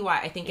exactly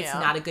why I think it's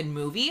not a good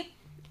movie.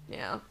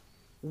 Yeah.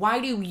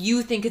 Why do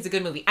you think it's a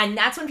good movie? And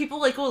that's when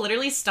people, like, will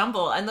literally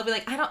stumble, and they'll be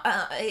like,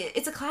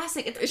 it's a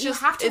classic. You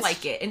have to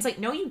like it. And it's like,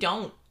 no, you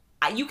don't.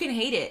 You can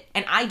hate it,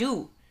 and I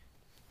do.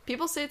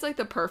 People say it's, like,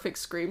 the perfect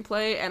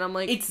screenplay, and I'm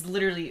like... It's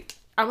literally...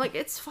 I'm like,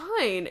 it's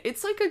fine.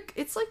 It's like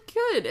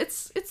good.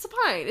 It's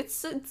fine.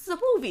 It's a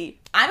movie.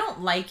 I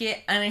don't like it,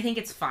 and I think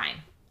it's fine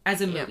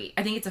as a movie.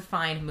 I think it's a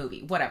fine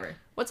movie. Whatever.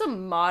 What's a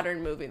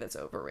modern movie that's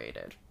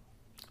overrated?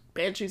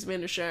 Banshees of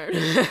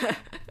Inisherin.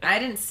 I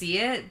didn't see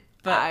it,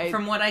 but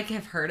from what I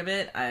have heard of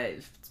it,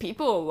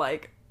 people,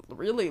 like,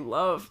 really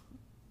love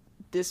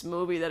this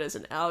movie that is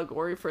an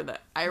allegory for the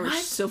Irish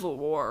Civil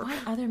War. What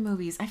other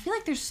movies? I feel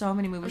like there's so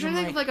many movies. I'm trying to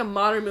think of, like, a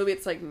modern movie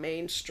that's, like,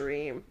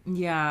 mainstream.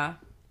 Yeah.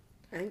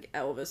 I think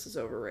Elvis is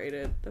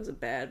overrated. That was a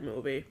bad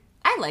movie.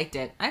 I liked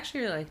it. I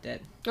actually really liked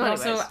it. But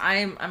also,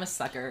 I'm a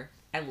sucker.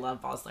 I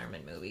love Baz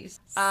Luhrmann movies.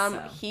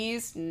 So.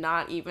 He's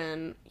not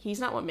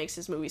what makes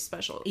his movies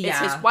special.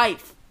 Yeah. It's his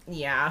wife.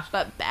 Yeah.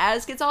 But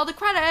Baz gets all the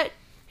credit.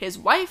 His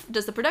wife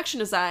does the production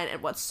design,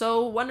 and what's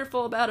so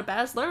wonderful about a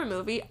Baz Luhrmann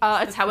movie,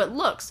 it's how it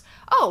looks.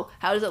 Oh,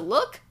 how does it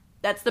look?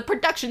 That's the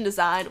production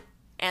design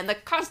and the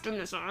costume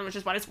design, which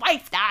is what his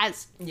wife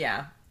does.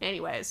 Yeah.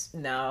 Anyways.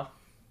 No.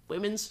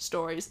 Women's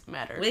stories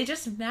matter. They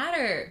just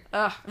matter.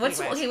 What's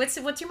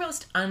your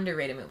most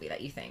underrated movie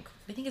that you think?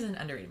 I think is an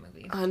underrated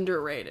movie.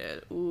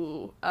 Underrated.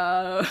 Ooh.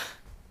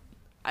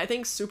 I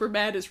think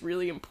Superbad is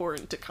really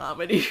important to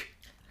comedy.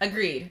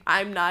 Agreed.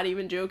 I'm not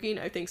even joking.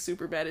 I think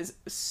Superbad is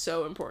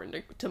so important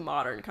to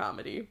modern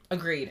comedy.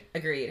 Agreed.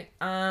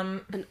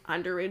 An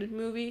underrated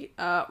movie,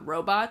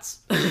 Robots,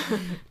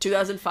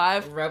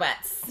 2005.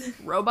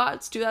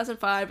 Robots,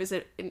 2005 is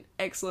an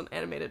excellent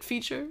animated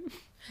feature.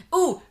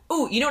 Ooh,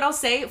 you know what I'll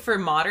say for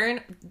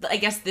modern, I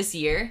guess this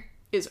year?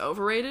 Is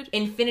overrated?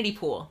 Infinity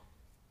Pool.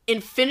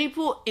 Infinity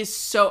Pool is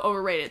so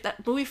overrated.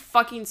 That movie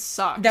fucking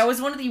sucks. That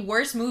was one of the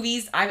worst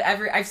movies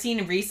I've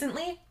seen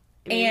recently.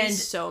 It made me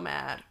so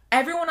mad.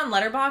 Everyone on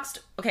Letterboxd.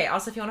 Okay,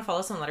 also if you want to follow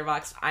us on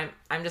Letterboxd,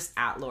 I'm just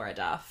at Laura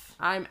Duff.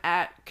 I'm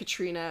at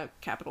Katrina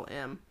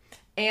M.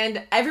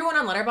 And everyone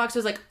on Letterboxd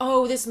was like,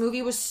 "Oh, this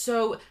movie was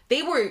so."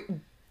 They were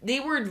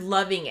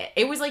loving it.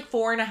 It was like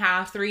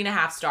 4.5,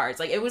 3.5 stars.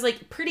 Like it was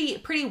like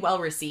pretty well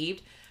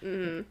received.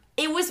 Mm-hmm.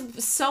 It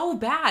was so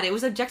bad. It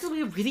was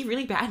objectively a really,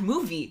 really bad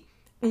movie.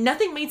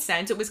 Nothing made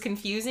sense. It was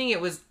confusing. It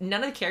was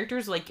none of the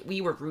characters like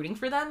we were rooting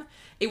for them.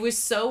 It was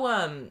so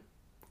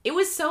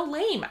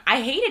lame.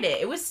 I hated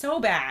it. It was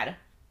so bad.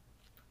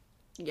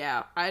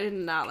 Yeah, I did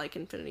not like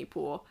Infinity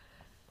Pool.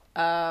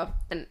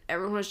 And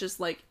everyone was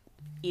just like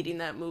eating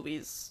that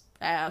movie's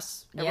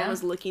ass. Everyone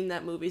was licking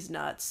that movie's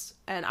nuts.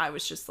 And I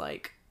was just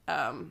like,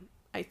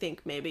 I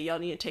think maybe y'all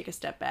need to take a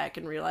step back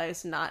and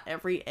realize not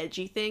every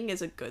edgy thing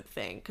is a good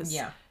thing. Because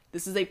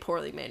this is a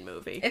poorly made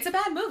movie. It's a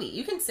bad movie.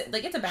 You can say,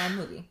 like, it's a bad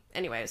movie.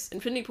 Anyways,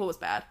 Infinity Pool was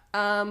bad.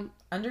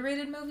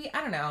 Underrated movie?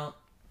 I don't know.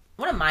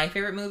 One of my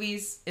favorite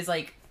movies is,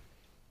 like,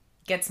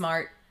 Get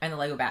Smart and the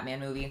Lego Batman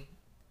movie.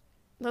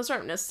 Those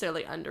aren't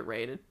necessarily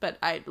underrated, but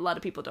a lot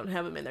of people don't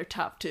have them in their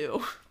top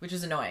 2. Which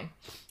is annoying.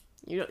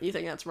 You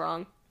think that's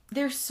wrong?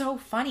 They're so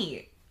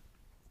funny.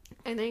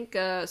 I think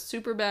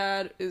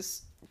Superbad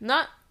is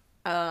not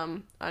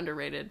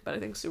underrated, but I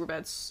think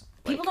Superbad's...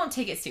 People don't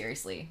take it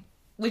seriously,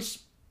 which...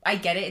 I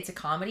get it, it's a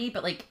comedy,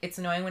 but, like, it's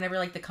annoying whenever,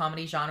 like, the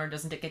comedy genre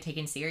doesn't get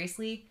taken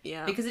seriously.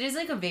 Yeah. Because it is,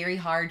 like, a very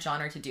hard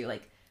genre to do.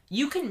 Like,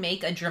 you can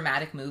make a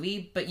dramatic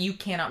movie, but you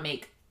cannot,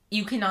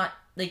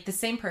 like, the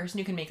same person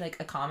who can make, like,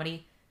 a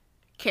comedy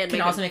can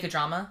also make a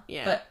drama.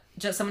 Yeah. But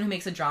just someone who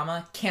makes a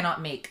drama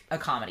cannot make a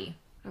comedy.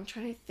 I'm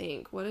trying to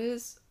think. What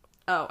is...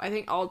 Oh, I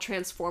think all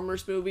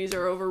Transformers movies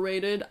are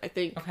overrated. I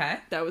think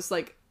that was,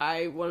 like,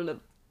 I wanted to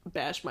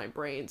bash my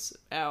brains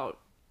out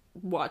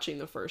watching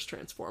the first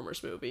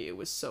Transformers movie. It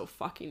was so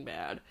fucking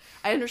bad.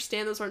 I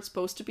understand those aren't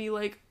supposed to be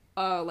like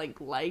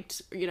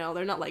liked, you know,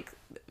 they're not like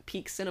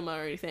peak cinema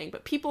or anything,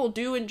 but people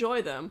do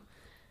enjoy them.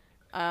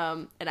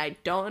 And I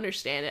don't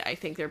understand it. I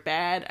think they're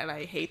bad and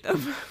I hate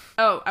them.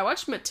 Oh, I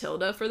watched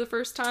Matilda for the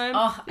first time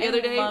the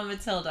other day. I love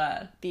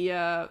Matilda.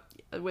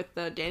 With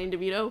Danny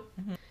DeVito.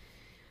 Mm-hmm.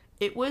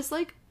 It was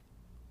like,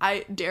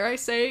 dare I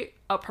say,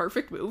 a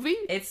perfect movie.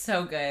 It's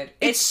so good.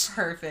 It's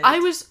perfect. I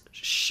was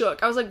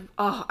shook. I was like,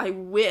 oh, I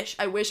wish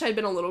I'd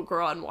been a little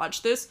girl and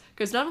watched this,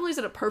 because not only is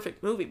it a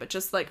perfect movie, but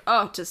just like,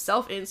 to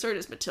self-insert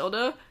as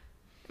Matilda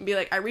and be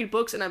like, I read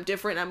books and I'm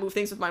different and I move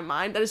things with my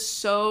mind. That is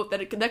so,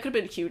 that could have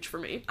been huge for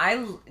me.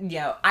 I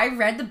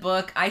read the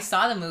book. I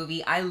saw the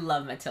movie. I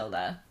love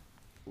Matilda.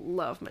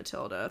 Love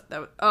Matilda.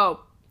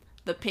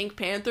 The Pink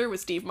Panther with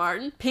Steve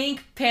Martin.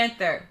 Pink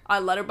Panther.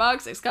 On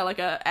Letterboxd, it's got like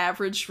an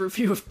average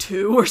review of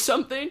 2 or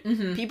something.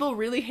 Mm-hmm. People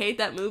really hate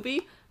that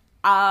movie.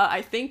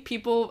 I think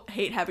people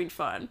hate having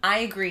fun. I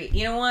agree.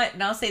 You know what?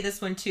 And I'll say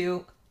this one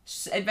too.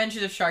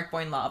 Adventures of Shark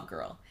Boy and Lava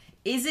Girl.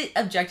 Is it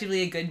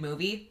objectively a good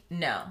movie?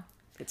 No.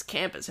 It's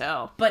camp as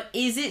hell. But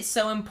is it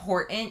so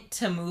important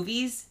to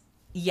movies?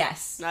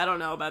 Yes. I don't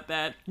know about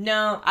that.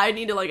 No. I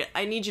need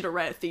you to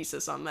write a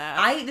thesis on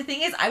that. The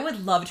thing is, I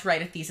would love to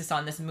write a thesis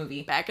on this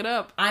movie. Back it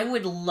up. I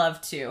would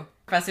love to.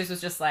 Professors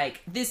was just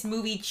like, this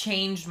movie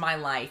changed my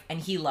life, and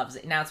he loves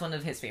it. Now it's one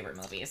of his favorite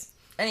movies.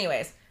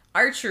 Anyways,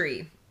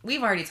 archery.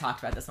 We've already talked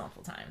about this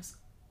multiple times.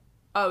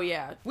 Oh,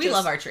 yeah. We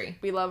love archery.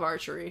 We love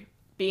archery.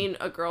 Being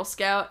a Girl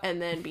Scout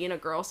and then being a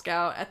Girl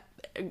Scout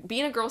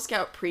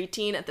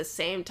preteen at the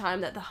same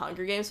time that the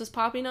Hunger Games was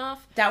popping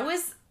off. That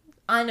was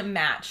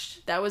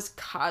unmatched. That was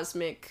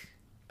cosmic.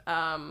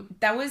 The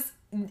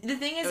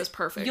thing is, it was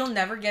perfect. You'll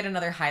never get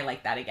another high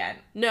like that again.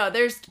 No,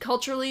 there's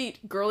culturally,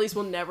 girlies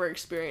will never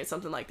experience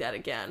something like that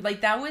again. Like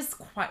that was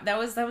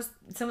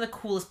some of the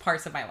coolest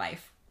parts of my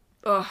life.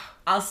 Ugh,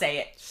 I'll say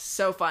it.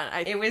 So fun.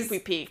 We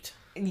peaked.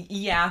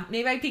 Yeah,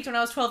 maybe I peaked when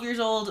I was 12 years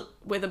old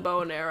with a bow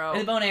and arrow.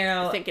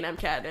 Thinking I'm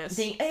Katniss.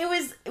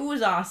 It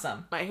was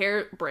awesome. My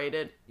hair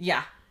braided.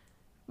 Yeah.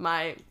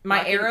 My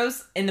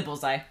arrows in the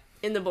bullseye.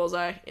 In the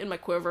bullseye, in my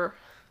quiver.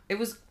 It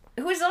was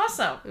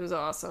awesome. It was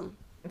awesome.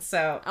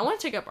 So I want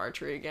to take up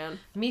archery again.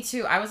 Me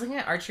too. I was looking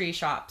at archery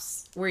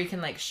shops where you can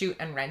like shoot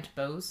and rent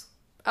bows.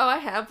 Oh, I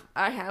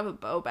have a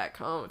bow back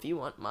home if you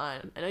want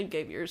mine. I know you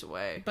gave yours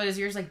away. But is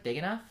yours like big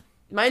enough?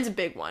 Mine's a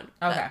big one.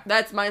 Okay.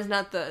 Mine's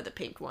not the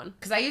pink one.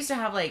 Because I used to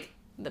have like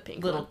The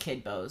pink little one.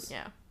 kid bows.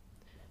 Yeah.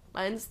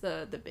 Mine's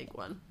the big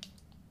one.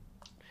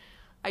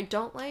 I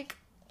don't like...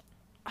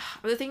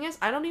 The thing is,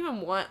 I don't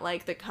even want,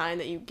 like, the kind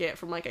that you get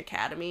from, like,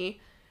 Academy.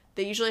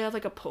 They usually have,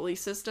 like, a pulley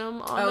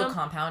system on them. Oh,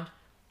 compound.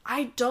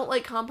 I don't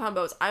like compound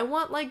bows. I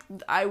want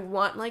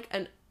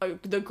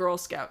the Girl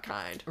Scout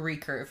kind.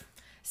 Recurve.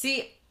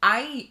 See,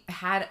 I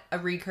had a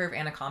recurve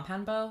and a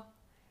compound bow,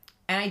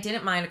 and I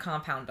didn't mind a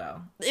compound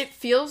bow. It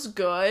feels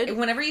good.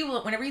 Whenever you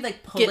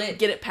like pull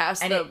get it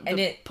past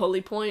the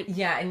pulley point.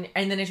 Yeah,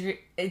 and then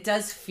it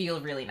does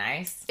feel really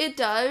nice. It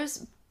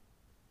does,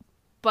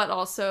 but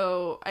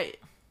also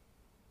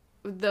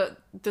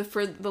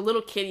for the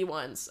little kitty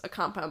ones, a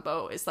compound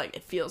bow is like,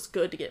 it feels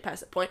good to get past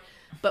that point.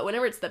 But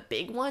whenever it's the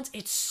big ones,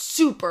 it's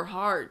super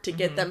hard to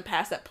get them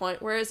past that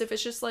point. Whereas if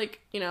it's just like,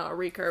 a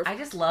recurve. I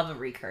just love a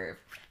recurve.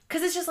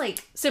 Because it's just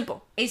like...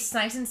 simple. It's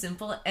nice and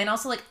simple. And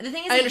also, like, the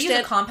thing is, you use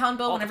a compound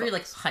bow whenever you're,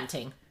 like,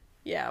 hunting.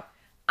 Yeah.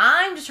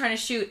 I'm just trying to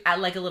shoot at,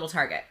 like, a little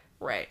target.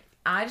 Right.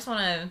 I just want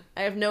to...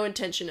 I have no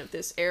intention of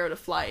this arrow to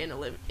fly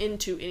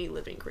into any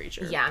living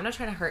creature. Yeah, I'm not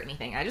trying to hurt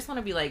anything. I just want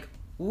to be like,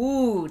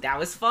 ooh, that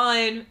was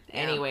fun. Yeah.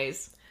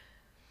 Anyways.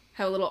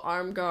 Have a little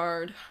arm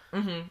guard.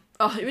 Mm-hmm.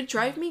 Oh, it would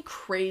drive me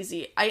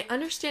crazy. I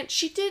understand.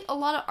 She did a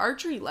lot of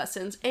archery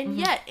lessons, and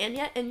yet,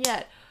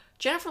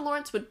 Jennifer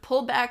Lawrence would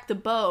pull back the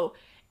bow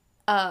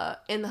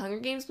in the Hunger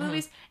Games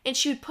movies, and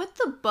she would put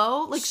the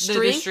bow, like,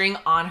 the string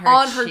on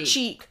her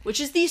cheek, which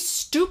is the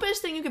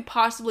stupidest thing you could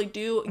possibly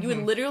do. You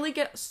would literally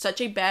get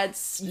such a bad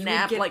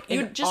snap,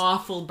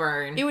 awful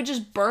burn. It would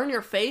just burn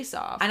your face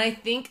off. And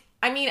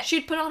I mean,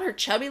 she'd put on her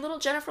chubby little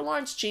Jennifer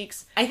Lawrence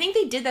cheeks. I think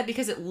they did that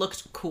because it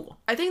looked cool.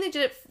 I think they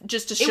did it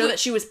just to show that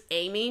she was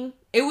aiming.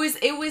 It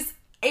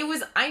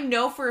was, I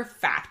know for a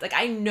fact, like,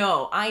 I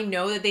know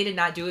that they did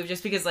not do it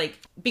just because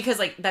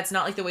that's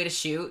not, like, the way to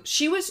shoot.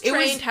 She was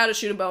trained how to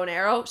shoot a bow and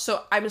arrow,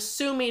 so I'm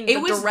assuming the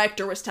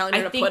director was telling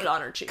her to put it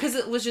on her cheek. Because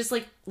it was just,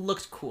 like,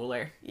 looked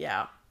cooler.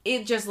 Yeah.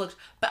 It just looked,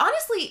 but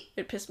honestly...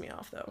 It pissed me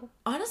off, though.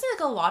 Honestly,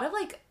 like, a lot of,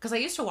 like, because I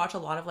used to watch a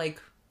lot of, like,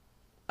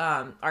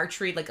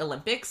 archery, like,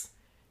 Olympics,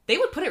 they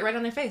would put it right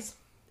on their face.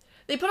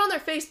 They put it on their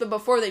face, but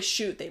before they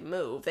shoot, they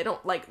move. They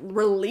don't, like,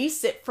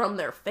 release it from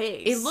their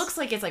face. It looks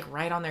like it's, like,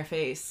 right on their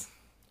face.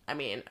 I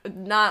mean,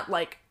 not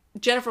like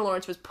Jennifer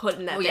Lawrence was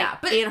putting that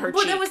thing in her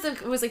cheek.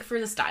 It was like for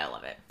the style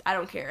of it. I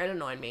don't care. It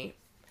annoyed me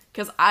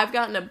because I've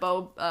gotten a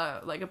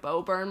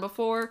bow burn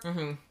before.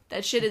 Mm-hmm.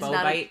 That shit is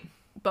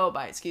bow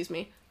bite. Excuse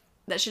me.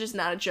 That shit is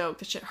not a joke.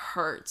 That shit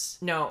hurts.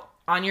 No,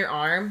 on your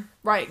arm,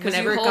 right?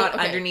 Whenever it got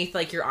underneath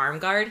like your arm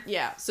guard.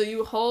 Yeah. So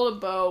you hold a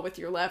bow with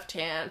your left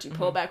hand. You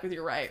pull back with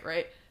your right.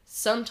 Right.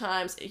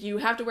 Sometimes you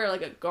have to wear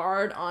like a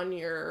guard on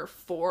your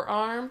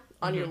forearm,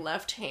 on your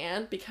left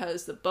hand,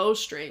 because the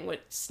bowstring would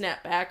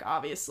snap back,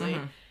 obviously,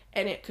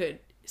 and it could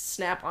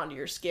snap onto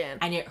your skin.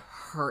 And it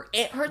hurts.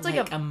 It hurts like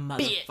a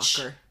motherfucker.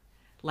 Bitch.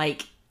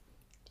 Like,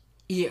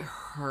 it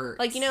hurts.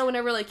 Like,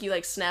 whenever like you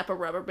like snap a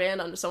rubber band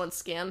onto someone's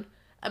skin?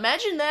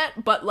 Imagine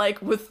that, but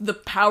like with the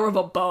power of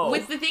a bow.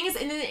 With the thing is,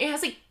 and then it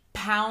has like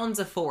pounds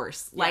of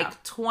force.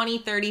 Like 20,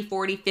 30,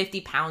 40,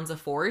 50 pounds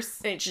of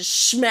force. And it just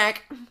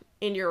smack...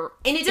 in your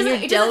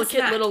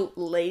delicate little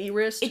lady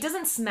wrist. It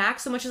doesn't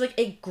smack so much as like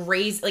it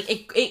grazes, like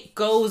it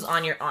goes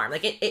on your arm,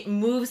 like it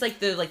moves like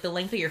the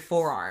length of your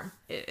forearm.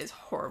 It is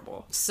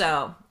horrible.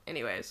 So,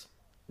 anyways,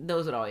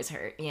 those would always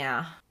hurt.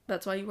 Yeah,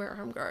 that's why you wear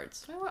arm guards.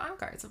 That's why I wear arm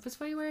guards. That's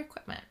why you wear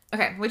equipment.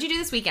 Okay, what'd you do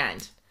this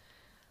weekend?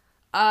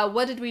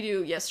 What did we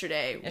do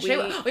yesterday? We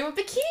went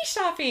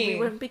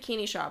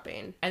bikini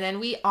shopping. And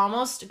then we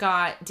almost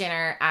got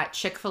dinner at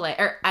Chick-fil-A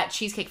or at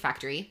Cheesecake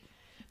Factory,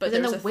 but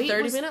then the wait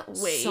 30-minute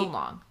wait. So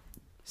long.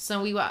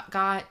 So we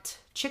got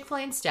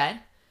Chick-fil-A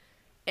instead.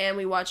 And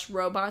we watched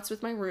Robots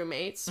with my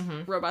roommates.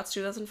 Mm-hmm. Robots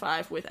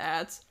 2005 with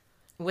ads.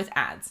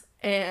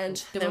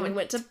 And then we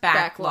went to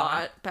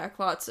Backlot.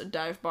 Backlot's a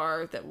dive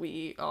bar that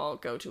we all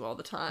go to all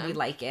the time. We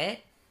like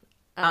it.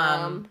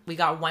 We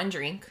got one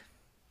drink.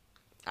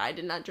 I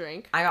did not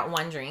drink. I got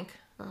one drink.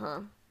 Uh-huh.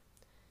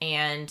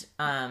 And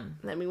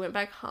then we went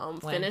back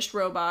home. Finished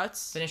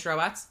Robots.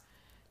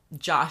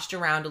 Joshed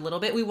around a little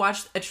bit. We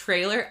watched a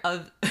trailer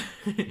of...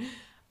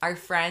 Our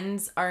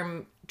friends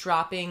are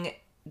dropping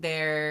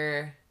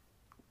their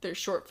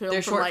short film.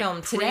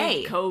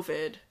 Today.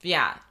 COVID.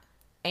 Yeah,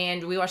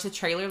 and we watched the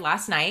trailer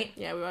last night.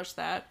 Yeah, we watched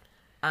that,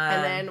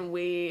 and then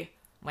we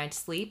went to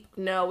sleep.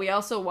 No, we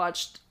also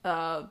watched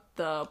the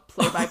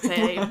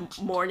play-by-play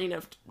morning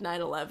of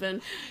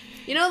 9/11.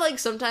 Like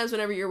sometimes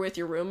whenever you're with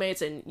your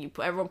roommates and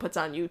everyone puts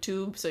on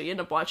YouTube, so you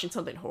end up watching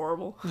something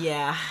horrible.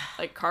 Yeah,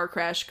 like car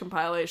crash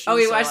compilation.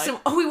 We watched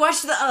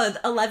the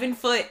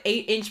 11-foot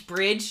 8-inch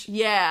bridge.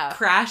 Yeah,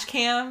 crash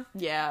cam.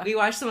 Yeah, we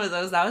watched some of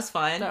those. That was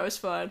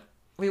fun.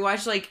 We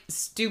watched like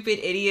Stupid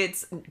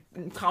Idiots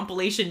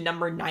compilation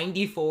number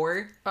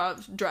 94.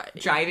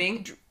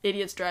 Driving.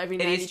 Idiots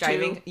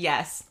driving.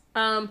 Yes.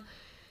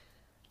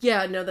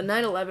 Yeah, no, the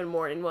 9/11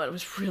 morning one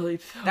was really...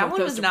 That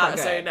one was not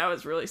good. That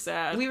was really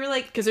sad. We were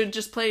like... Because it would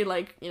just play,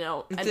 like, you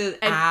know... The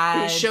and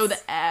ads. show the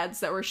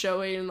ads that were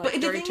showing,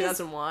 like, during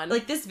 2001.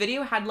 Like, this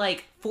video had,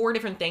 like, 4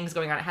 different things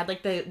going on. It had,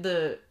 like,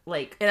 the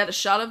like... It had a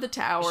shot of the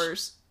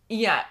towers.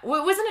 Yeah. Well,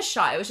 it wasn't a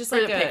shot. It was just,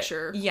 like, a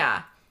picture.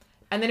 Yeah.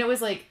 And then it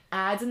was, like,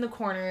 ads in the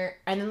corner,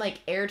 and then, like,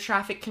 air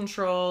traffic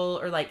control,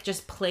 or, like,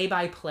 just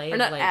play-by-play. Or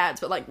not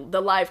ads, but, like,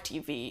 the live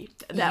TV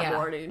that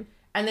morning.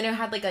 And then it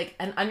had, like,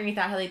 and underneath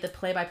that had, like, the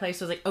play-by-play,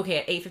 so it was, like, okay,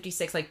 at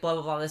 8:56, like, blah,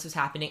 blah, blah, this was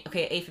happening.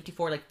 Okay, at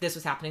 8:54, like, this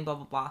was happening, blah,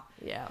 blah, blah.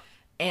 Yeah.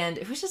 And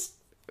it was just...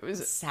 It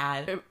was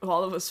sad.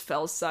 All of us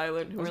fell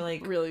silent. It was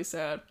like, really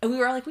sad. And we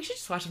were like, we should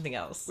just watch something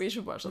else. We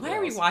should watch something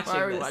else. Why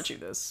are we watching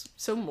this?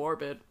 So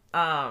morbid.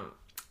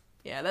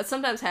 Yeah, that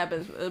sometimes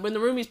happens. When the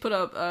roomies put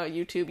up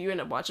YouTube, you end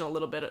up watching a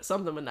little bit of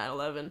something with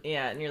 9/11.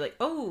 Yeah, and you're like,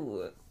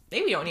 oh,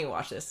 maybe we don't need to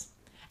watch this.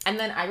 And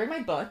then I read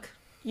my book.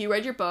 You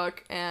read your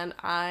book, and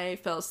I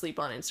fell asleep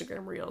on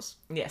Instagram Reels.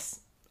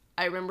 Yes.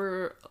 I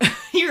remember...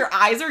 Your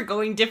eyes are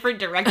going different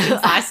directions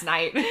last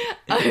night.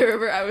 I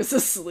remember I was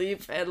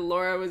asleep, and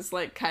Laura was,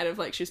 like, kind of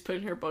like, she was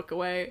putting her book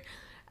away.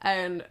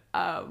 And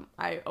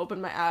I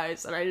opened my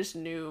eyes, and I just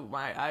knew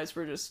my eyes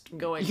were just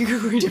going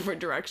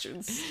different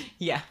directions.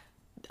 Yeah.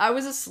 I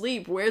was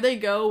asleep. Where they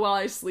go while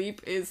I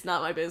sleep is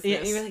not my business.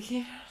 Yeah, you were like,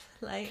 yeah,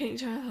 like... Can you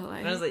turn off the light?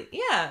 And I was like,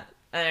 yeah.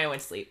 And then I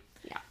went to sleep.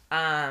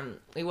 Yeah.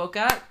 We woke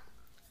up.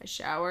 I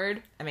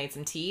showered. I made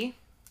some tea.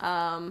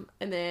 And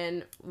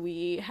then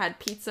we had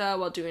pizza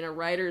while doing a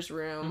writer's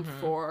room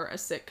for a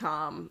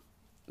sitcom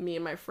me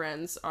and my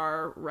friends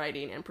are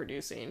writing and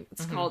producing.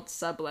 It's called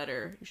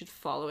Subletter. You should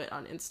follow it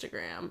on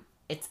Instagram.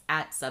 It's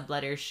at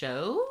Subletter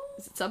Show?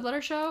 Is it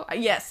Subletter Show?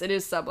 Yes, it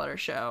is Subletter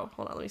Show.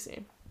 Hold on, let me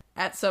see.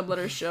 At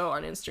Subletter Show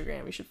on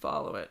Instagram. You should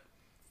follow it.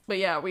 But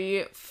yeah,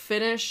 we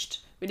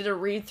did a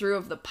read-through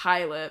of the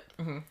pilot.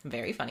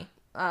 Very funny.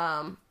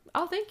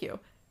 Oh, thank you.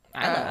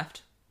 I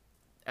laughed.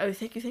 Oh,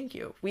 thank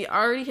you. We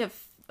already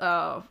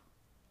have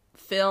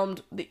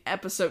filmed the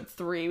episode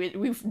 3.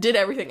 We did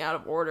everything out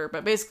of order,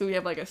 but basically we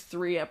have like a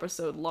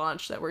 3-episode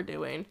launch that we're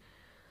doing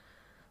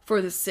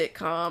for the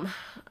sitcom.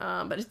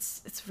 But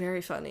it's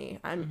very funny.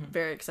 I'm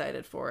very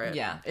excited for it.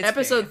 Yeah.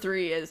 Episode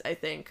 3 is, I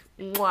think,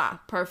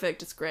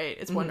 perfect. It's great.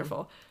 It's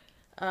wonderful.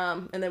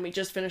 And then we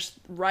just finished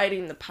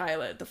writing the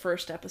pilot, the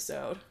first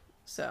episode.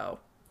 So,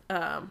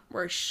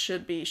 we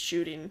should be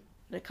shooting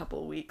in a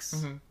couple of weeks.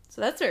 So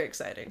that's very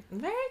exciting.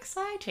 Very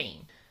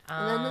exciting.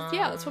 And then,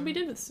 that's what we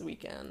did this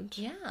weekend.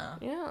 Yeah.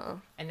 Yeah.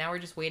 And now we're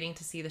just waiting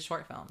to see the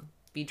short film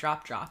be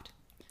dropped.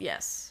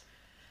 Yes.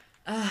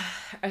 Okay,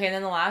 and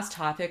then the last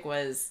topic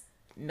was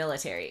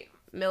military.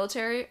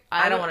 Military?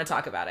 I don't want to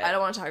talk about it. I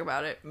don't want to talk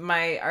about it.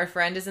 Our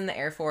friend is in the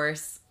Air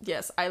Force.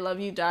 Yes, I love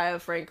you, Dia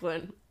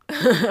Franklin.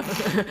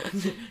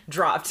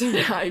 Dropped.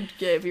 I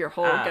gave your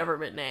whole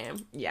government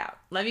name. Yeah.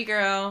 Love you,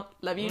 girl.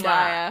 Love you,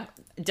 Dia.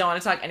 Don't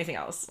want to talk anything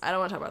else. I don't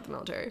want to talk about the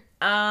military.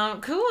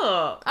 Cool.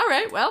 All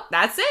right, well.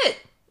 That's it.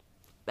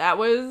 That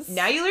was...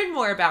 Now you learned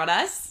more about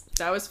us.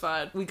 That was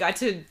fun. We got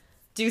to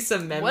do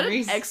some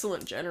memories. What an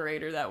excellent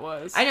generator that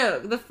was. I know.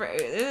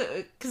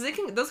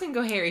 Because those can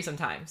go hairy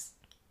sometimes.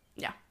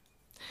 Yeah.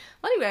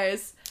 Well,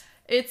 anyways,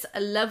 it's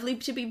lovely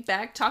to be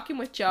back talking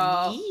with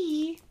y'all.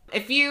 Yee.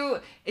 If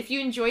you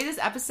enjoyed this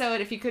episode,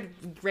 if you could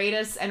rate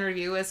us and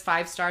review us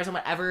 5 stars on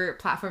whatever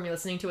platform you're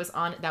listening to us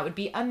on, that would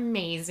be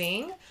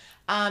amazing.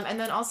 And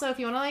then also, if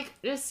you want to like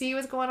just see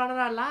what's going on in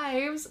our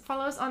lives,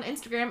 follow us on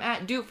Instagram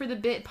at Do It For The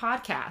Bit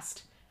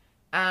Podcast.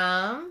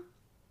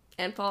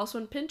 And follow us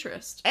on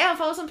Pinterest. And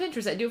follow us on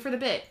Pinterest at Do It For The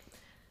Bit.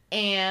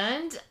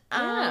 And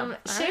share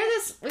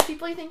this with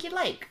people you think you'd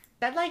like.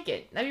 That'd like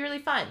it. That'd be really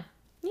fun.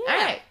 Yeah. All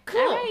right.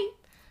 Cool. All right.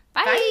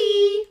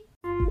 Bye.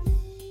 Bye.